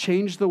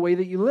change the way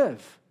that you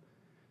live?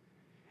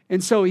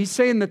 And so he's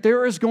saying that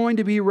there is going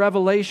to be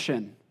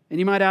revelation. And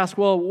you might ask,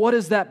 well, what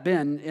has that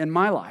been in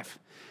my life?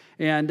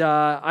 And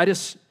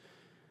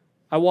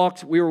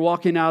we were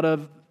walking out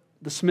of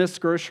the Smith's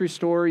grocery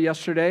store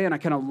yesterday, and I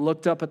kind of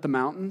looked up at the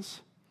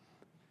mountains.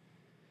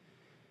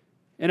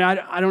 And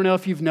I don't know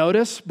if you've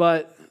noticed,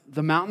 but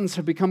the mountains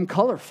have become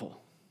colorful.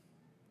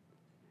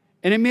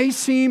 And it may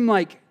seem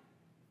like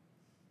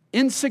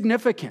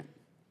insignificant,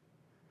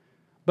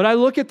 but I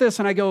look at this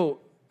and I go,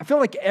 I feel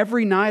like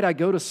every night I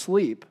go to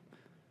sleep,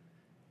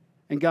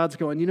 and God's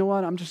going, you know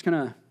what, I'm just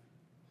going to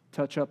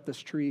touch up this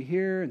tree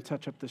here and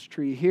touch up this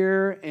tree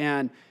here,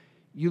 and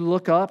you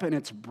look up and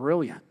it's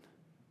brilliant.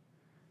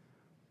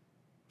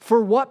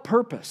 For what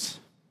purpose?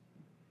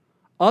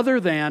 Other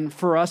than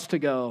for us to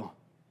go,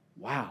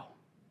 wow.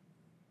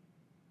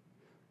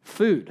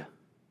 Food.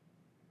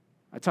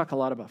 I talk a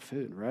lot about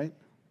food, right?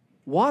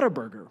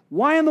 Whataburger.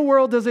 Why in the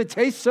world does it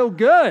taste so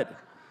good?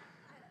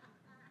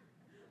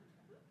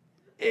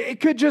 It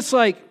could just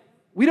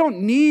we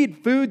don't need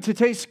food to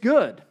taste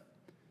good.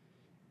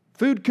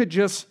 Food could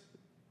just,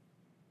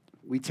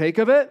 we take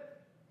of it,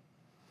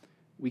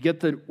 we get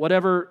the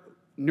whatever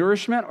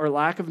nourishment or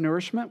lack of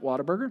nourishment,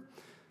 Whataburger,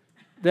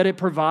 that it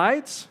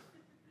provides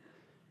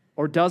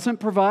or doesn't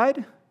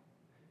provide,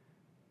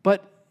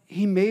 But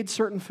he made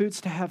certain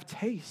foods to have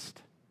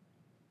taste.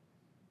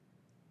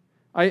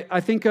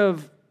 I think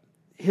of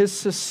his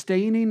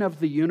sustaining of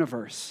the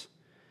universe,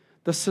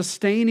 the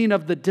sustaining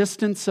of the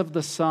distance of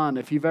the sun.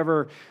 If you've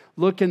ever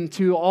looked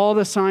into all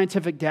the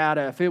scientific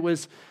data, if it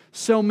was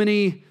so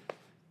many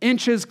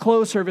inches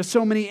closer, if it's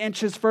so many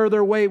inches further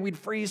away, we'd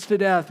freeze to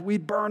death,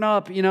 we'd burn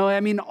up.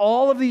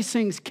 All of these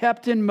things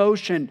kept in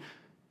motion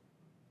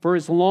for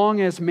as long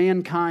as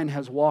mankind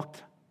has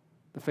walked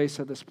the face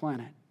of this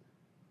planet.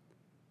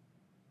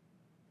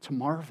 To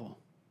marvel.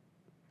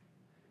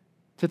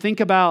 To think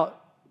about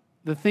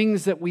the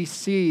things that we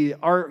see,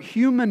 our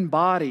human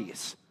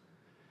bodies,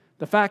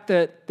 the fact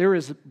that there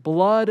is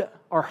blood,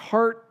 our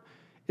heart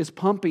is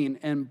pumping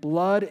and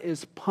blood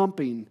is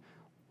pumping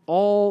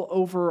all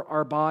over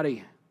our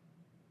body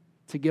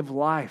to give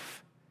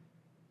life.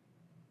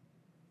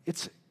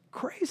 It's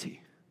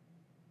crazy.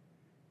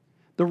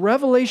 The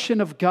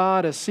revelation of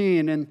God is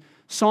seen in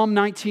Psalm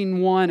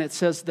 19:1. It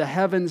says, the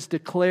heavens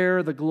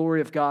declare the glory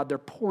of God. They're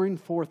pouring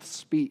forth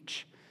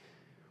speech.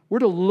 We're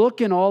to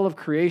look in all of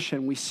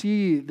creation. We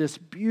see this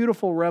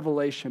beautiful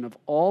revelation of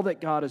all that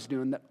God is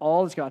doing, that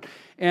all is God.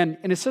 And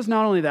it says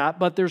not only that,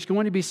 but there's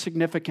going to be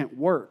significant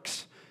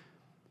works.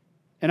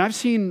 And I've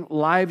seen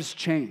lives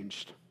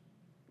changed.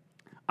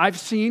 I've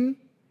seen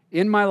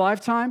in my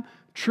lifetime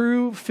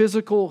true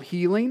physical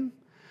healing.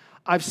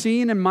 I've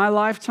seen in my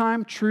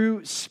lifetime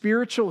true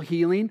spiritual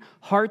healing,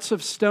 hearts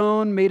of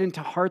stone made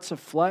into hearts of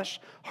flesh,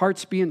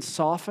 hearts being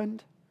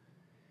softened.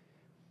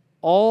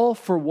 All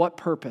for what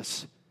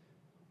purpose?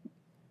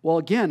 Well,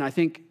 again, I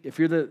think if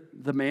you're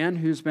the man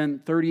who's been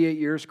 38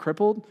 years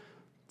crippled,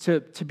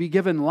 to be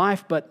given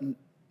life, but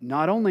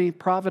not only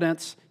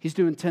providence, he's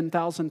doing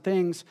 10,000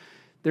 things.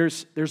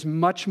 There's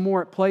much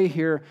more at play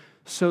here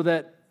so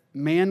that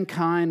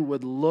mankind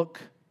would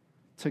look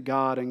to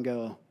God and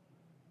go,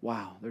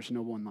 wow, there's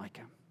no one like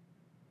him.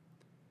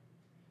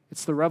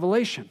 It's the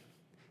revelation.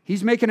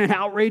 He's making an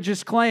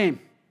outrageous claim,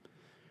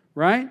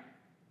 right?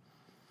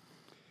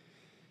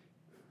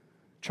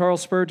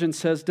 Charles Spurgeon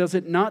says, does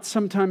it not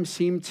sometimes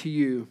seem to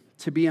you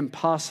to be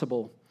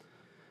impossible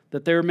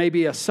that there may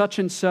be a such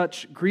and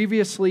such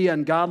grievously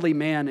ungodly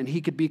man and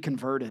he could be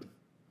converted?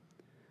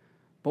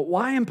 But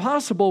why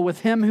impossible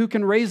with him who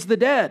can raise the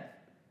dead?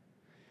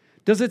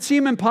 Does it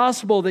seem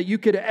impossible that you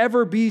could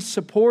ever be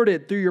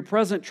supported through your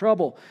present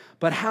trouble?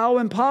 But how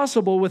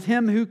impossible with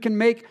him who can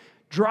make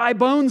dry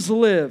bones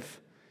live?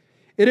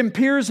 It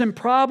appears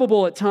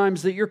improbable at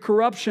times that your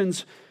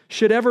corruptions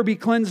should ever be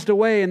cleansed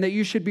away and that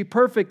you should be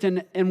perfect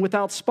and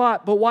without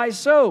spot. But why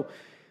so?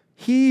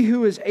 He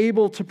who is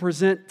able to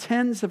present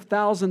tens of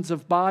thousands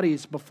of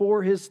bodies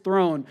before his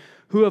throne,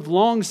 who have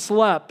long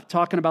slept,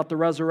 talking about the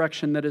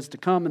resurrection that is to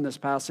come in this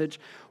passage,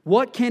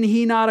 what can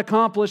he not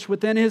accomplish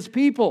within his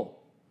people?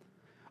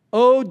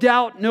 Oh,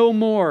 doubt no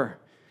more,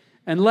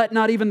 and let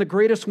not even the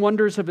greatest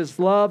wonders of his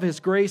love, his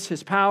grace,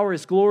 his power,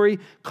 his glory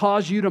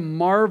cause you to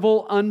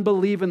marvel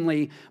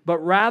unbelievingly, but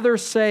rather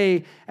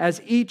say, as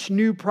each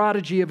new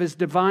prodigy of his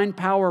divine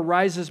power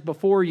rises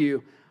before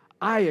you,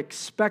 I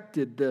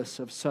expected this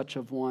of such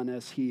of one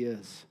as he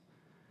is.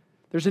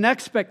 There's an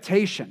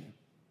expectation.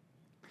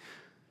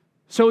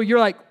 So you're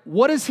like,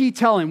 what is he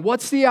telling?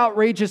 What's the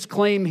outrageous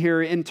claim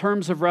here in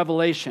terms of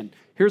revelation?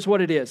 Here's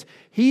what it is.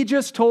 He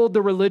just told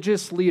the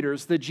religious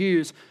leaders, the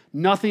Jews,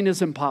 nothing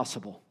is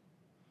impossible.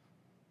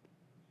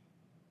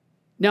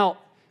 Now,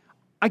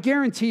 I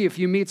guarantee if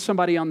you meet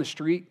somebody on the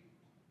street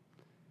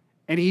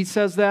and he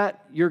says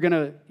that, you're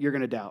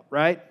gonna doubt,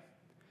 right?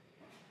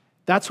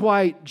 That's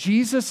why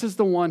Jesus is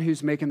the one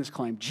who's making this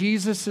claim.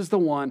 Jesus is the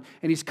one,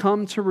 and he's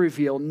come to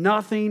reveal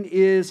nothing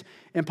is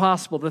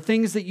impossible. The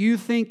things that you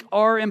think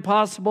are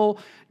impossible,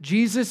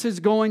 Jesus is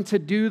going to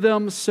do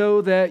them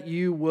so that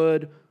you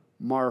would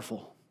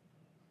marvel.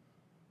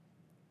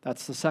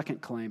 That's the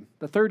second claim.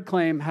 The third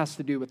claim has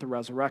to do with the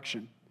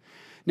resurrection.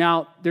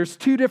 Now, there's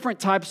two different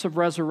types of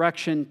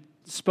resurrection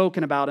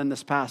spoken about in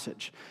this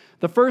passage.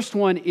 The first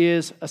one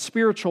is a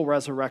spiritual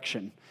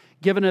resurrection,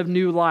 given of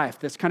new life.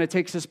 This kind of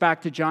takes us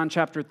back to John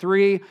chapter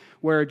 3,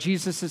 where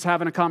Jesus is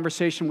having a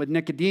conversation with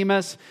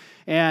Nicodemus,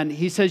 and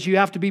he says, you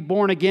have to be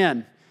born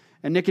again.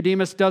 And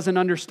Nicodemus doesn't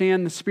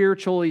understand the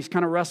spiritual. He's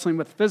kind of wrestling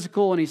with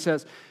physical, and he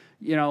says,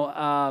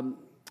 I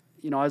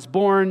was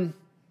born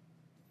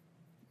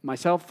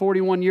myself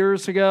 41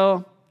 years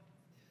ago.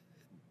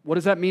 What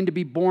does that mean to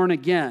be born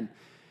again?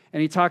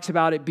 And he talks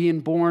about it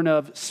being born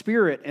of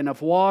spirit and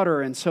of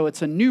water, and so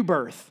it's a new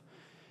birth.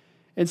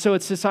 And so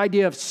it's this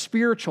idea of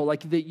spiritual,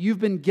 like that you've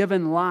been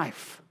given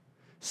life,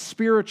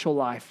 spiritual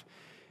life.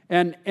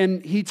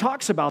 And he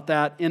talks about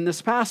that in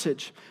this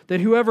passage, that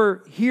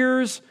whoever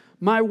hears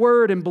my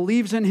word and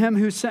believes in him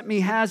who sent me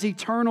has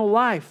eternal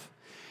life.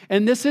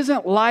 And this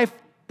isn't life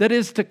that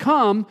is to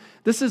come.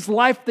 This is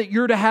life that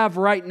you're to have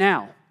right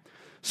now.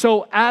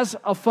 So as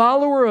a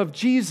follower of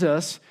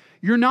Jesus,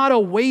 you're not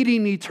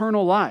awaiting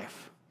eternal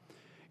life.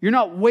 You're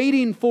not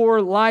waiting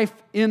for life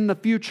in the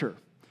future.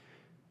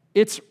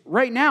 It's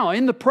right now,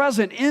 in the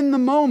present, in the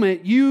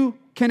moment, you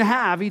can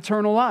have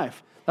eternal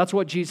life. That's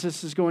what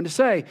Jesus is going to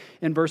say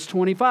in verse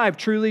 25.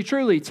 Truly,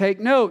 truly, take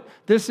note.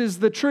 This is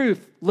the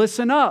truth.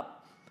 Listen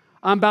up.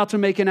 I'm about to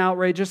make an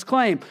outrageous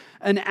claim.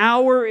 An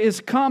hour is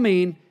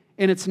coming,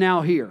 and it's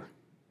now here.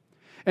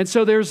 And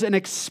so there's an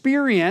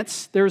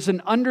experience, there's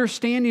an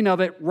understanding of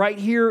it right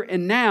here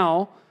and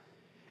now,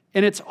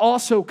 and it's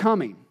also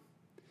coming.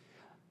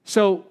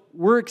 So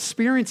we're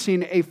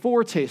experiencing a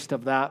foretaste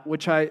of that,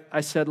 which I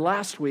said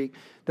last week,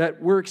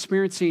 that we're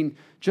experiencing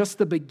just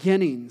the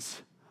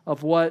beginnings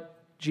of what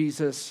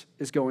Jesus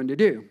is going to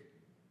do.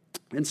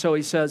 And so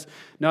he says,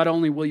 not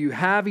only will you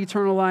have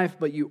eternal life,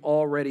 but you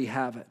already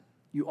have it.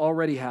 You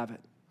already have it.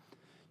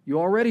 You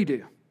already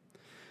do.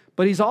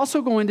 But he's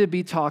also going to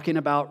be talking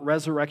about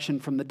resurrection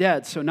from the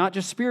dead. So not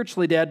just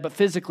spiritually dead, but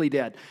physically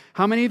dead.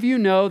 How many of you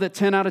know that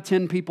 10 out of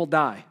 10 people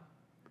die?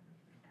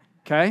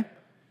 Okay?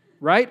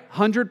 Right?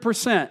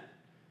 100%.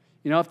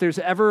 You know, if there's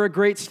ever a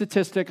great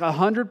statistic,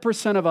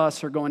 100% of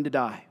us are going to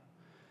die.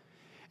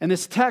 And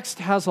this text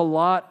has a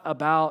lot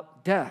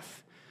about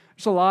death.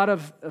 There's a lot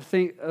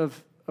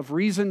of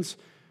reasons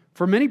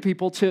for many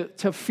people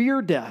to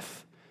fear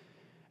death.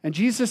 And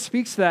Jesus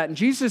speaks to that. And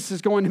Jesus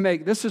is going to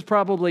make, this is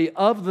probably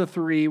of the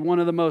three, one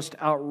of the most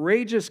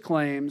outrageous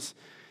claims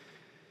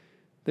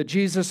that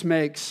Jesus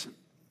makes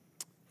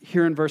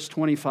here in verse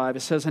 25.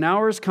 It says, an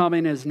hour is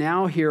coming, is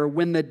now here,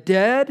 when the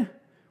dead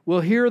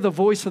will hear the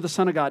voice of the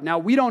Son of God. Now,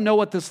 we don't know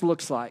what this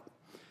looks like,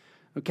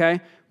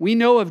 okay? We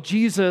know of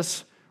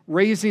Jesus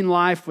raising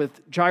life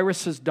with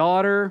Jairus'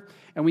 daughter,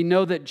 and we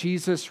know that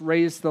Jesus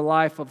raised the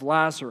life of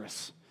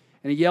Lazarus.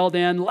 And he yelled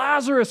in,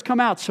 Lazarus,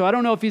 come out. So I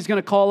don't know if he's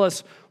going to call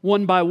us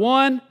one by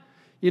one,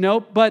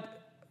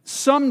 but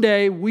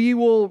someday we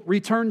will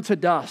return to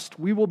dust.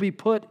 We will be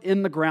put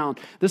in the ground.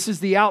 This is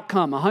the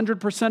outcome.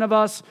 100% of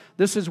us,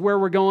 this is where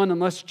we're going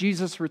unless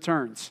Jesus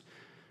returns.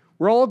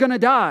 We're all going to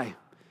die.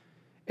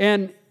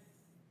 And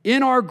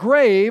in our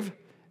grave,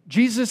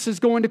 Jesus is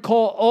going to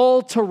call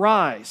all to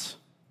rise.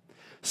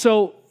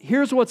 So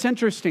here's what's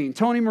interesting.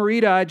 Tony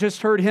Merida, I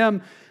just heard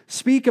him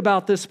speak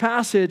about this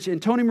passage,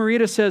 and Tony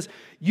Merida says,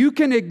 you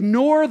can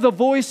ignore the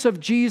voice of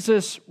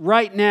Jesus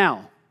right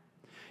now.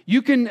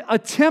 You can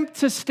attempt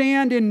to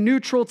stand in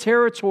neutral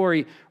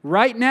territory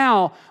right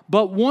now,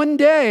 but one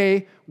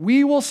day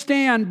we will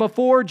stand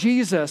before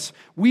Jesus.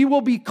 We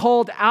will be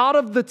called out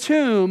of the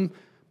tomb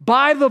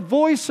by the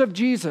voice of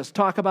Jesus.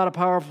 Talk about a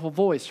powerful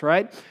voice,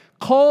 right?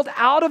 Called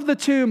out of the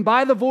tomb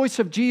by the voice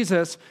of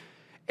Jesus.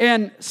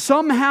 And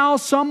somehow,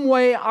 some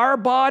way, our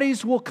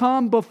bodies will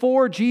come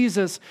before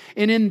Jesus.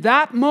 And in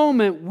that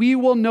moment, we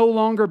will no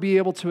longer be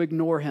able to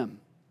ignore him.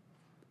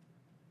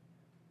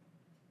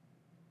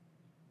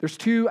 There's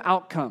two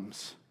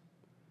outcomes.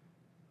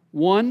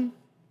 One,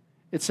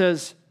 it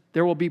says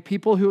there will be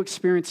people who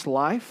experience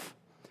life,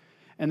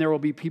 and there will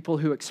be people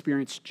who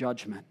experience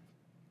judgment.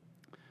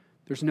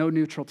 There's no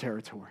neutral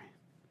territory.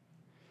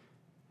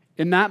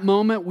 In that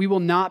moment, we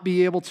will not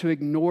be able to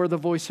ignore the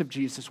voice of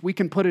Jesus. We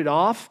can put it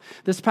off.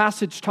 This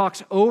passage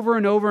talks over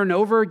and over and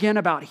over again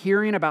about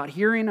hearing,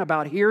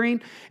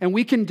 and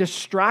we can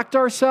distract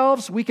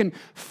ourselves. We can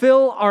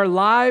fill our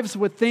lives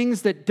with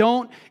things that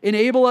don't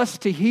enable us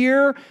to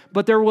hear,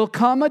 but there will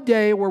come a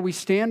day where we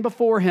stand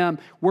before him,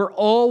 where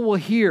all will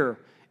hear,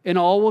 and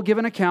all will give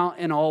an account,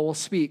 and all will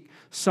speak.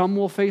 Some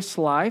will face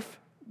life,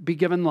 be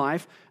given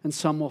life, and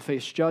some will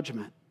face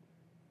judgment.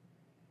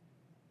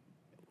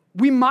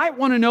 We might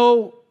want to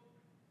know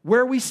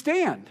where we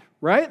stand,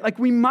 right? Like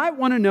we might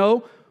want to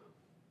know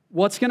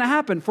what's going to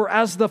happen. For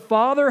as the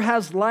Father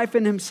has life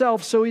in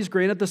himself, so he's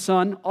granted the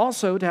Son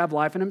also to have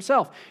life in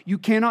himself. You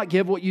cannot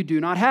give what you do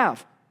not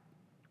have.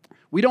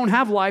 We don't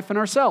have life in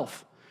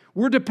ourselves.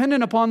 We're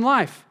dependent upon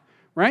life,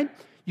 right?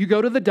 You go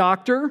to the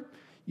doctor,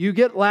 you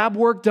get lab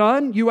work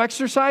done, you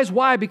exercise.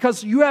 Why?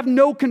 Because you have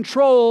no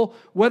control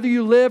whether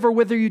you live or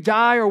whether you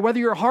die or whether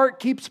your heart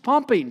keeps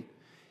pumping.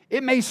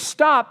 It may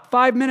stop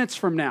 5 minutes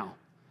from now.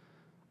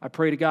 I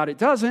pray to God it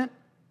doesn't.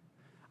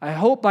 I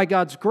hope by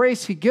God's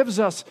grace he gives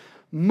us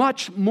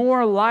much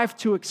more life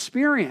to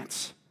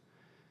experience.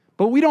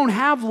 But we don't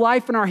have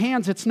life in our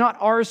hands. It's not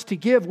ours to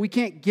give. We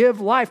can't give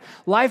life.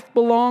 Life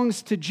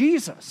belongs to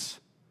Jesus.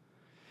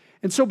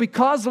 And so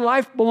because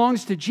life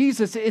belongs to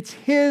Jesus, it's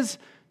his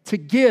to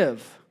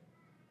give.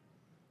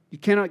 You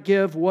cannot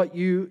give what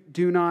you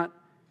do not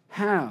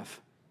have.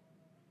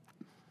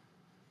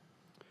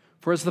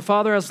 For as the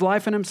Father has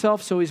life in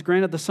himself, so he's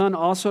granted the Son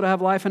also to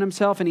have life in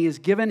himself, and he has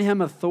given him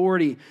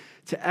authority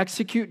to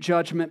execute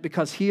judgment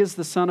because he is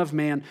the Son of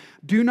Man.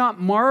 Do not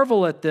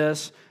marvel at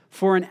this,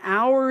 for an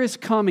hour is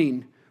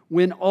coming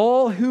when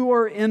all who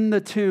are in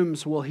the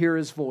tombs will hear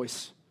his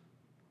voice.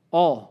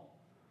 All.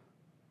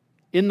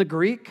 In the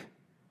Greek,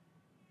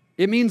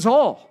 it means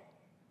all.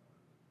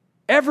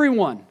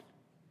 Everyone.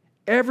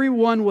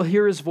 Everyone will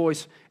hear his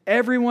voice.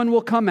 Everyone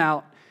will come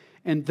out.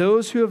 And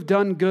those who have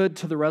done good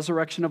to the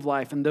resurrection of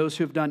life, and those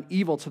who have done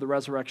evil to the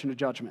resurrection of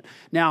judgment.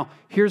 Now,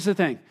 here's the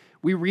thing.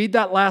 We read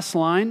that last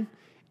line,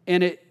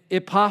 and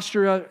it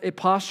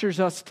postures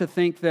us to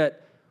think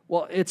that,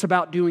 well, it's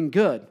about doing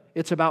good.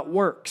 It's about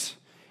works.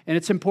 And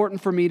it's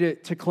important for me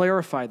to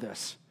clarify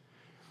this,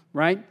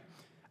 right?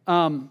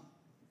 I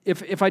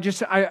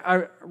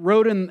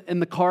rode in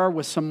the car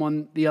with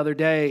someone the other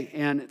day,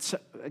 and it's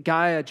a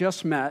guy I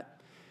just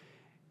met,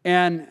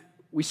 and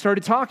we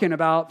started talking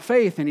about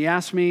faith, and he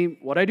asked me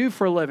what I do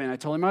for a living. I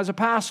told him I was a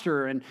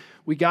pastor, and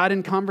we got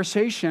in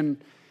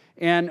conversation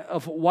and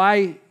of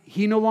why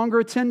he no longer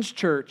attends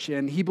church,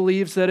 and he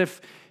believes that if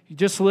you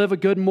just live a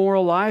good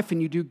moral life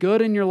and you do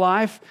good in your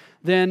life,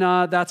 then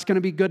that's going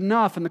to be good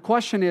enough. And the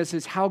question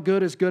is how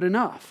good is good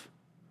enough?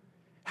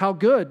 How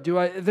good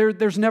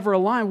there's never a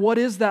line. What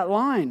is that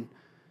line?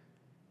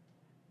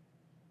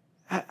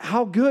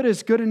 How good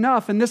is good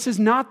enough? And this is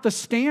not the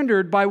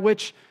standard by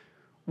which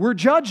we're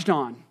judged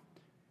on.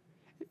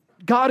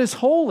 God is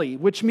holy,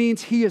 which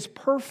means he is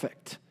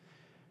perfect.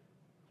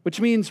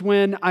 Which means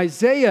when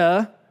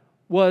Isaiah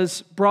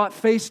was brought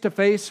face to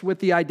face with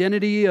the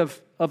identity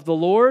of the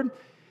Lord,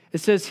 it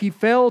says he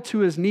fell to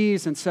his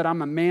knees and said,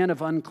 I'm a man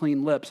of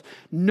unclean lips.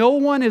 No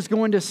one is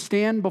going to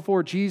stand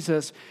before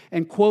Jesus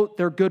and quote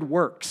their good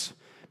works.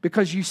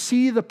 Because you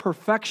see the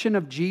perfection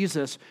of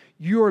Jesus,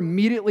 you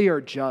immediately are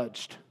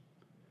judged.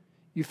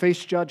 You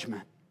face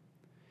judgment.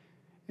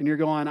 And you're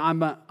going,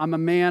 I'm a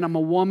man, I'm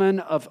a woman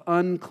of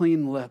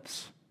unclean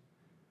lips.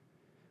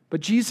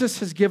 But Jesus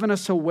has given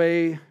us a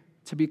way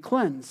to be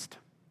cleansed.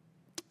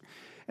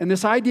 And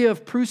this idea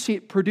of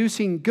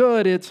producing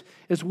good,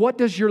 is what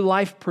does your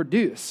life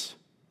produce?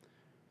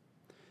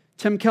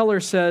 Tim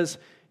Keller says,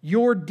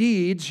 your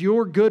deeds,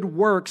 your good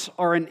works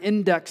are an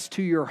index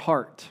to your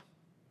heart.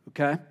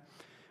 Okay?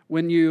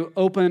 When you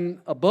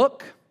open a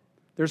book,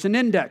 there's an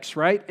index,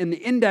 right? And the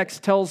index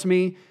tells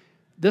me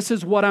this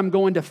is what I'm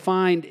going to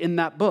find in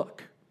that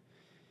book.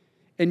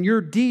 And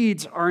your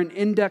deeds are an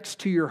index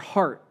to your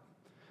heart.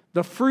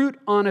 The fruit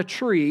on a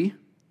tree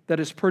that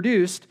is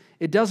produced,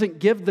 it doesn't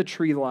give the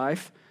tree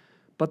life,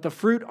 but the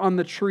fruit on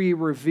the tree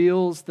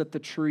reveals that the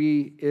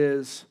tree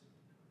is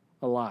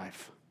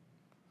alive.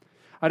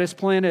 I just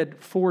planted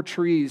 4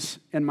 trees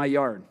in my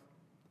yard,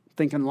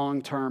 thinking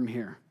long term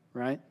here,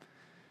 right?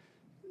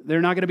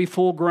 They're not going to be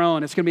full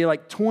grown. It's going to be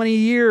like 20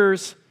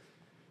 years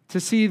to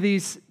see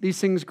these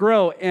things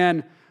grow.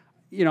 And,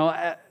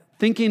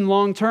 thinking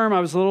long term,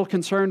 I was a little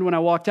concerned when I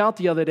walked out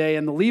the other day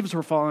and the leaves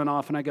were falling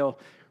off. And I go,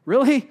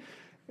 really?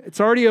 It's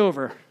already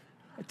over.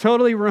 I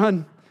totally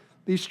run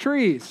these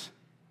trees.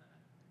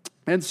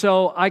 And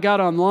so I got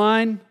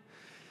online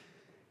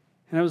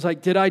and I was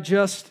like, did I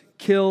just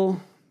kill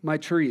my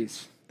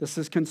trees? This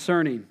is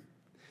concerning.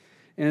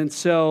 And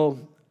so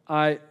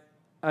I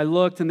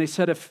looked and they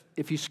said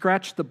if you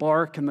scratch the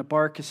bark and the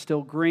bark is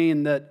still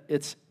green, that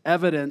it's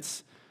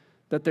evidence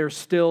that there's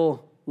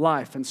still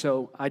life. And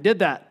so I did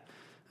that.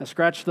 I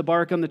scratched the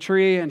bark on the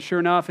tree and sure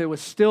enough, it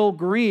was still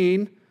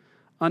green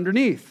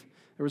underneath.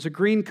 There was a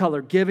green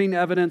color giving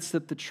evidence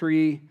that the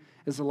tree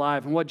is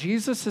alive. And what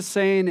Jesus is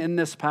saying in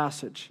this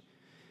passage,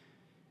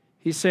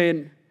 he's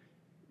saying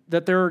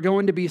that there are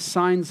going to be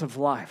signs of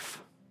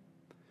life.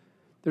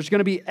 There's going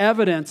to be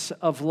evidence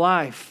of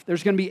life.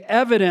 There's going to be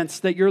evidence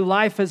that your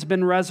life has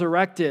been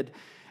resurrected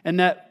and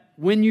that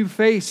when you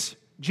face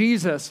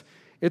Jesus,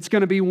 it's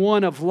going to be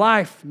one of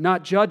life,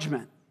 not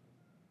judgment.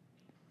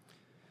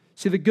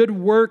 See, the good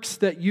works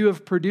that you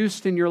have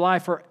produced in your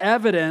life are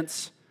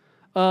evidence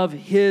of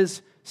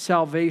his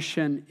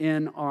salvation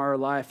in our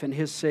life and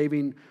his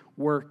saving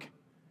work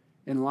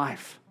in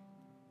life.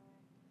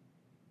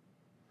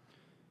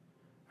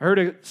 I heard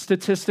a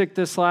statistic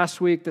this last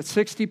week that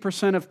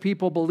 60% of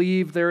people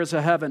believe there is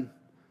a heaven,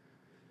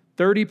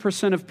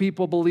 30% of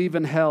people believe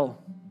in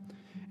hell,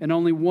 and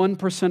only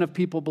 1% of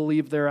people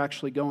believe they're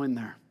actually going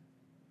there.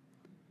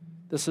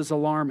 This is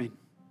alarming.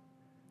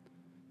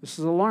 This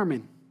is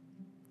alarming.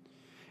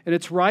 And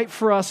it's right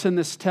for us in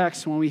this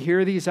text when we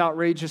hear these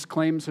outrageous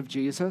claims of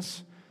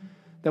Jesus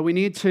that we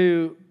need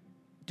to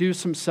do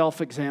some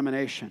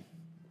self-examination.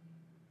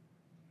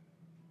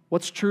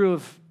 What's true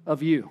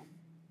of you?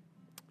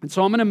 And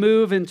so I'm going to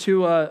move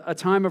into a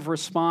time of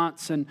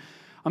response, and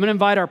I'm going to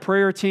invite our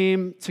prayer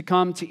team to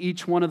come to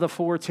each one of the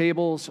 4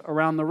 tables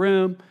around the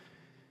room.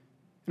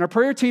 And our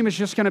prayer team is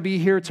just going to be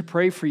here to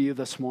pray for you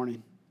this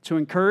morning, to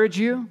encourage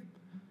you,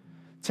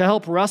 to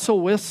help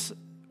wrestle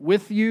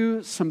with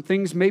you some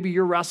things maybe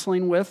you're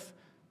wrestling with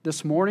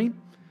this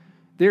morning.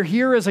 They're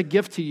here as a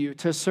gift to you,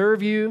 to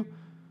serve you,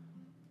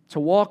 to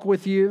walk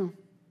with you.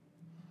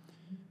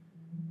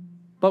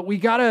 But we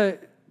got to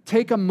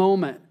take a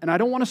moment, and I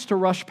don't want us to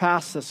rush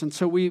past this, and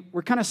so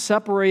we're kind of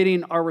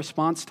separating our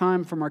response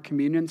time from our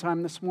communion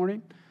time this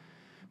morning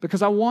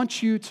because I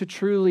want you to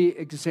truly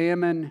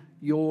examine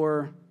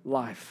your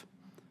life.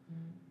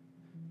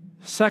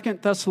 2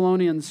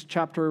 Thessalonians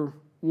chapter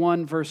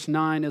 1, verse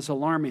 9 is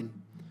alarming.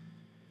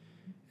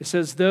 It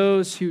says,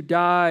 those who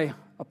die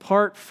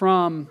apart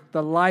from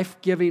the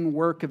life-giving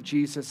work of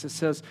Jesus, it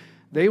says,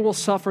 they will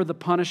suffer the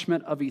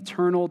punishment of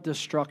eternal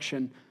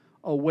destruction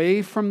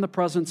away from the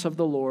presence of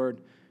the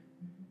Lord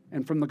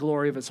and from the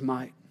glory of his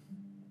might.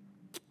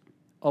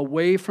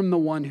 Away from the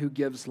one who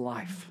gives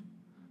life.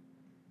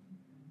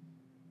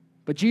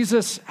 But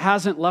Jesus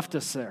hasn't left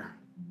us there.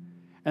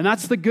 And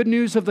that's the good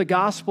news of the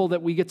gospel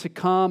that we get to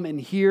come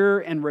and hear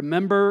and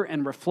remember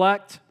and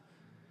reflect.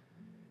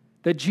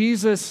 That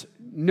Jesus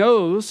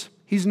knows,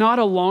 he's not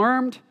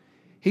alarmed,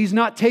 he's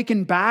not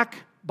taken back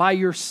by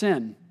your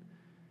sin.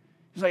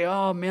 He's like,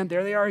 oh man,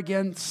 there they are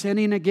again,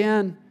 sinning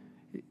again.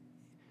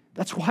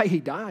 That's why he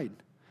died.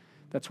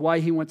 That's why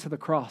he went to the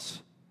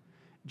cross.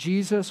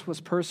 Jesus was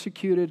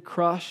persecuted,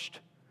 crushed,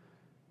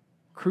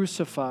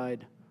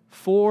 crucified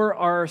for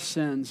our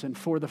sins and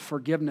for the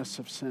forgiveness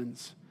of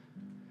sins,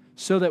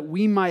 so that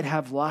we might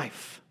have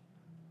life.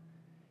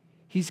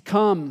 He's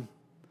come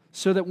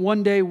so that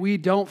one day we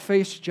don't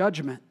face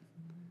judgment,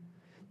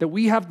 that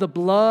we have the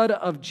blood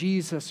of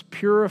Jesus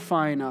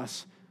purifying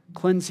us,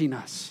 cleansing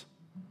us.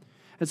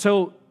 And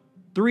so,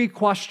 3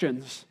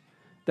 questions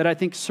that I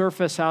think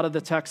surface out of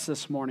the text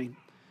this morning,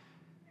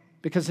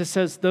 because it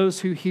says, those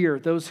who hear,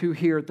 those who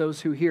hear,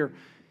 those who hear.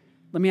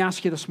 Let me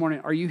ask you this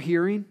morning, are you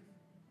hearing?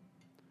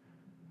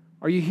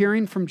 Are you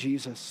hearing from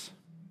Jesus?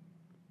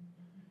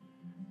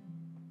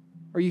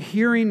 Are you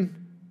hearing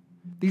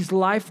these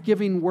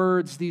life-giving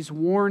words, these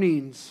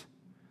warnings,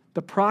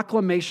 the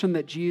proclamation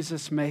that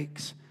Jesus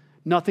makes?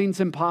 Nothing's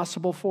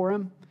impossible for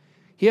him.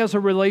 He has a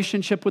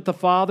relationship with the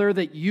Father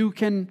that you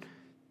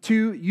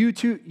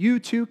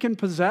too can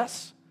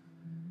possess.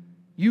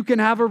 You can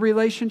have a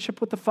relationship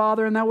with the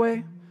Father in that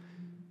way.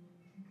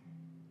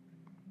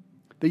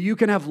 That you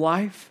can have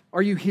life.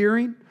 Are you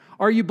hearing?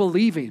 Are you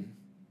believing?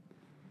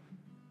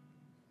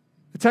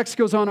 The text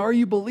goes on, are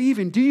you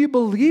believing? Do you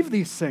believe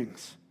these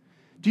things?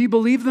 Do you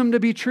believe them to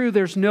be true?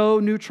 There's no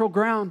neutral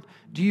ground.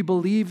 Do you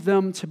believe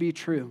them to be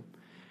true?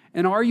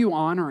 And are you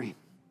honoring?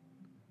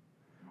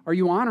 Are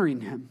you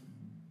honoring him?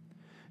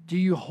 Do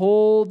you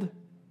hold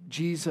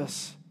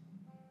Jesus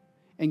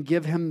and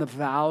give him the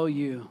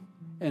value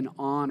and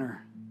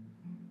honor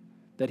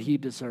that he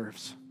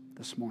deserves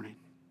this morning?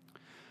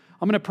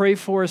 I'm going to pray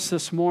for us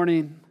this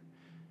morning.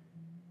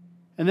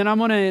 And then I'm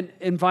going to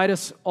invite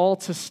us all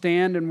to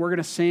stand and we're going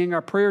to sing.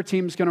 Our prayer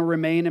team is going to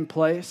remain in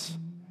place.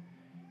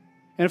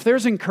 And if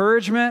there's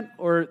encouragement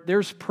or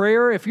there's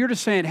prayer, if you're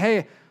just saying,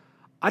 hey,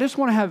 I just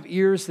want to have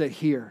ears that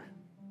hear.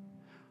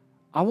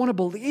 I want to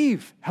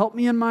believe. Help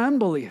me in my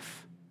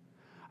unbelief.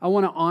 I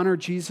want to honor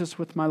Jesus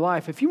with my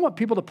life. If you want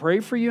people to pray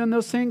for you in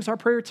those things, our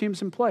prayer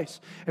team's in place.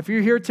 If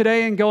you're here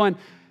today and going,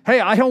 hey,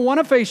 I don't want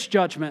to face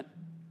judgment.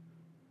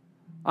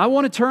 I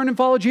want to turn and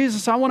follow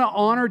Jesus. I want to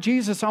honor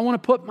Jesus. I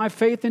want to put my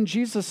faith in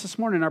Jesus this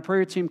morning. Our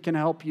prayer team can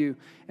help you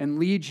and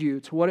lead you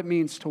to what it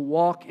means to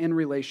walk in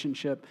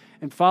relationship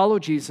and follow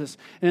Jesus.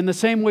 And in the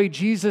same way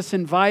Jesus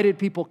invited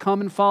people,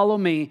 come and follow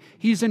me,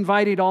 he's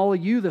invited all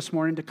of you this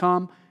morning to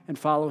come and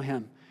follow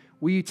him.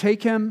 Will you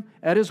take him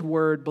at his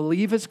word,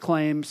 believe his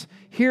claims,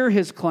 hear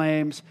his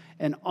claims,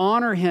 and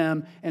honor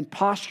him and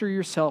posture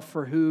yourself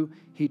for who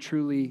he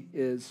truly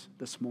is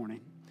this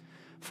morning?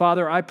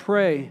 Father, I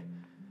pray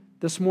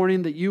this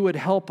morning that you would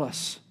help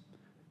us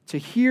to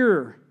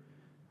hear,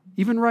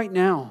 even right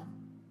now,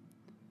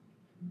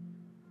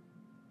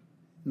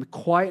 in the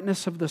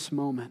quietness of this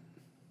moment.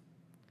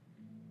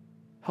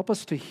 Help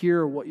us to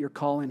hear what you're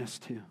calling us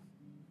to.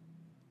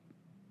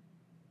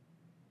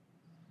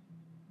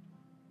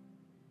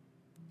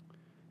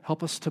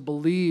 Help us to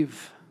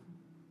believe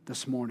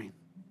this morning.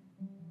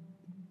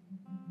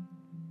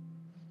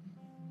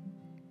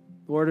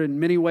 Lord, in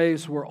many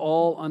ways, we're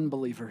all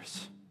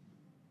unbelievers.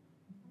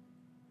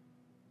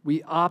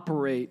 We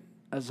operate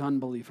as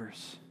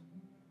unbelievers.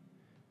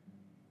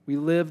 We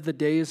live the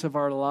days of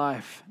our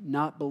life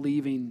not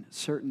believing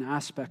certain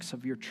aspects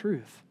of your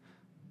truth.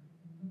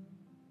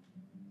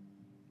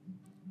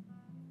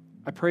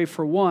 I pray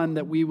for one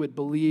that we would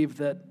believe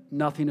that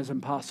nothing is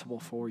impossible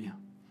for you.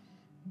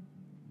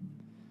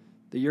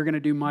 That you're going to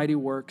do mighty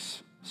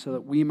works so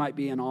that we might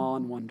be in awe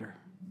and wonder.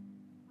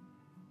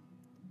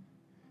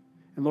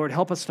 And Lord,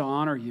 help us to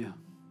honor you.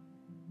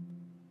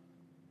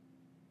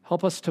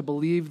 Help us to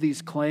believe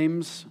these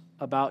claims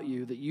about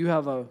you, that you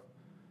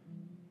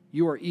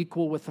are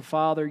equal with the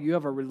Father, you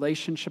have a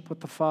relationship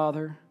with the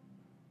Father.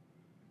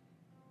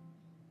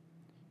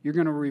 You're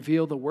going to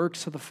reveal the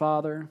works of the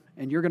Father,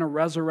 and you're going to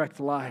resurrect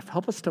life.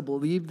 Help us to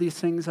believe these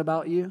things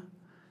about you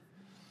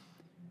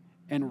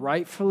and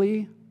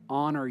rightfully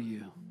honor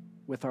you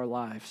with our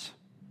lives.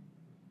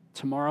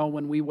 Tomorrow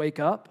when we wake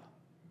up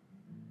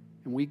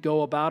and we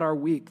go about our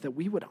week, that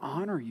we would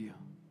honor you.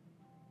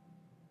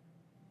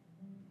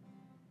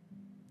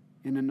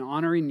 And in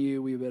honoring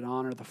you, we would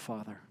honor the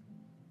Father.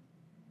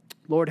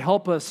 Lord,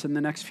 help us in the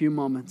next few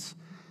moments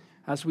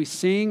as we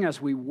sing, as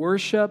we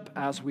worship,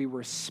 as we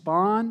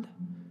respond.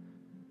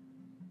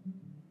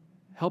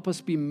 Help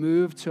us be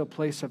moved to a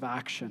place of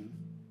action.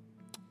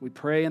 We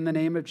pray in the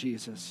name of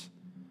Jesus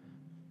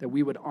that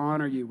we would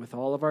honor you with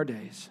all of our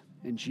days.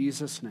 In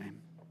Jesus' name,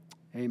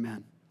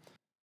 amen.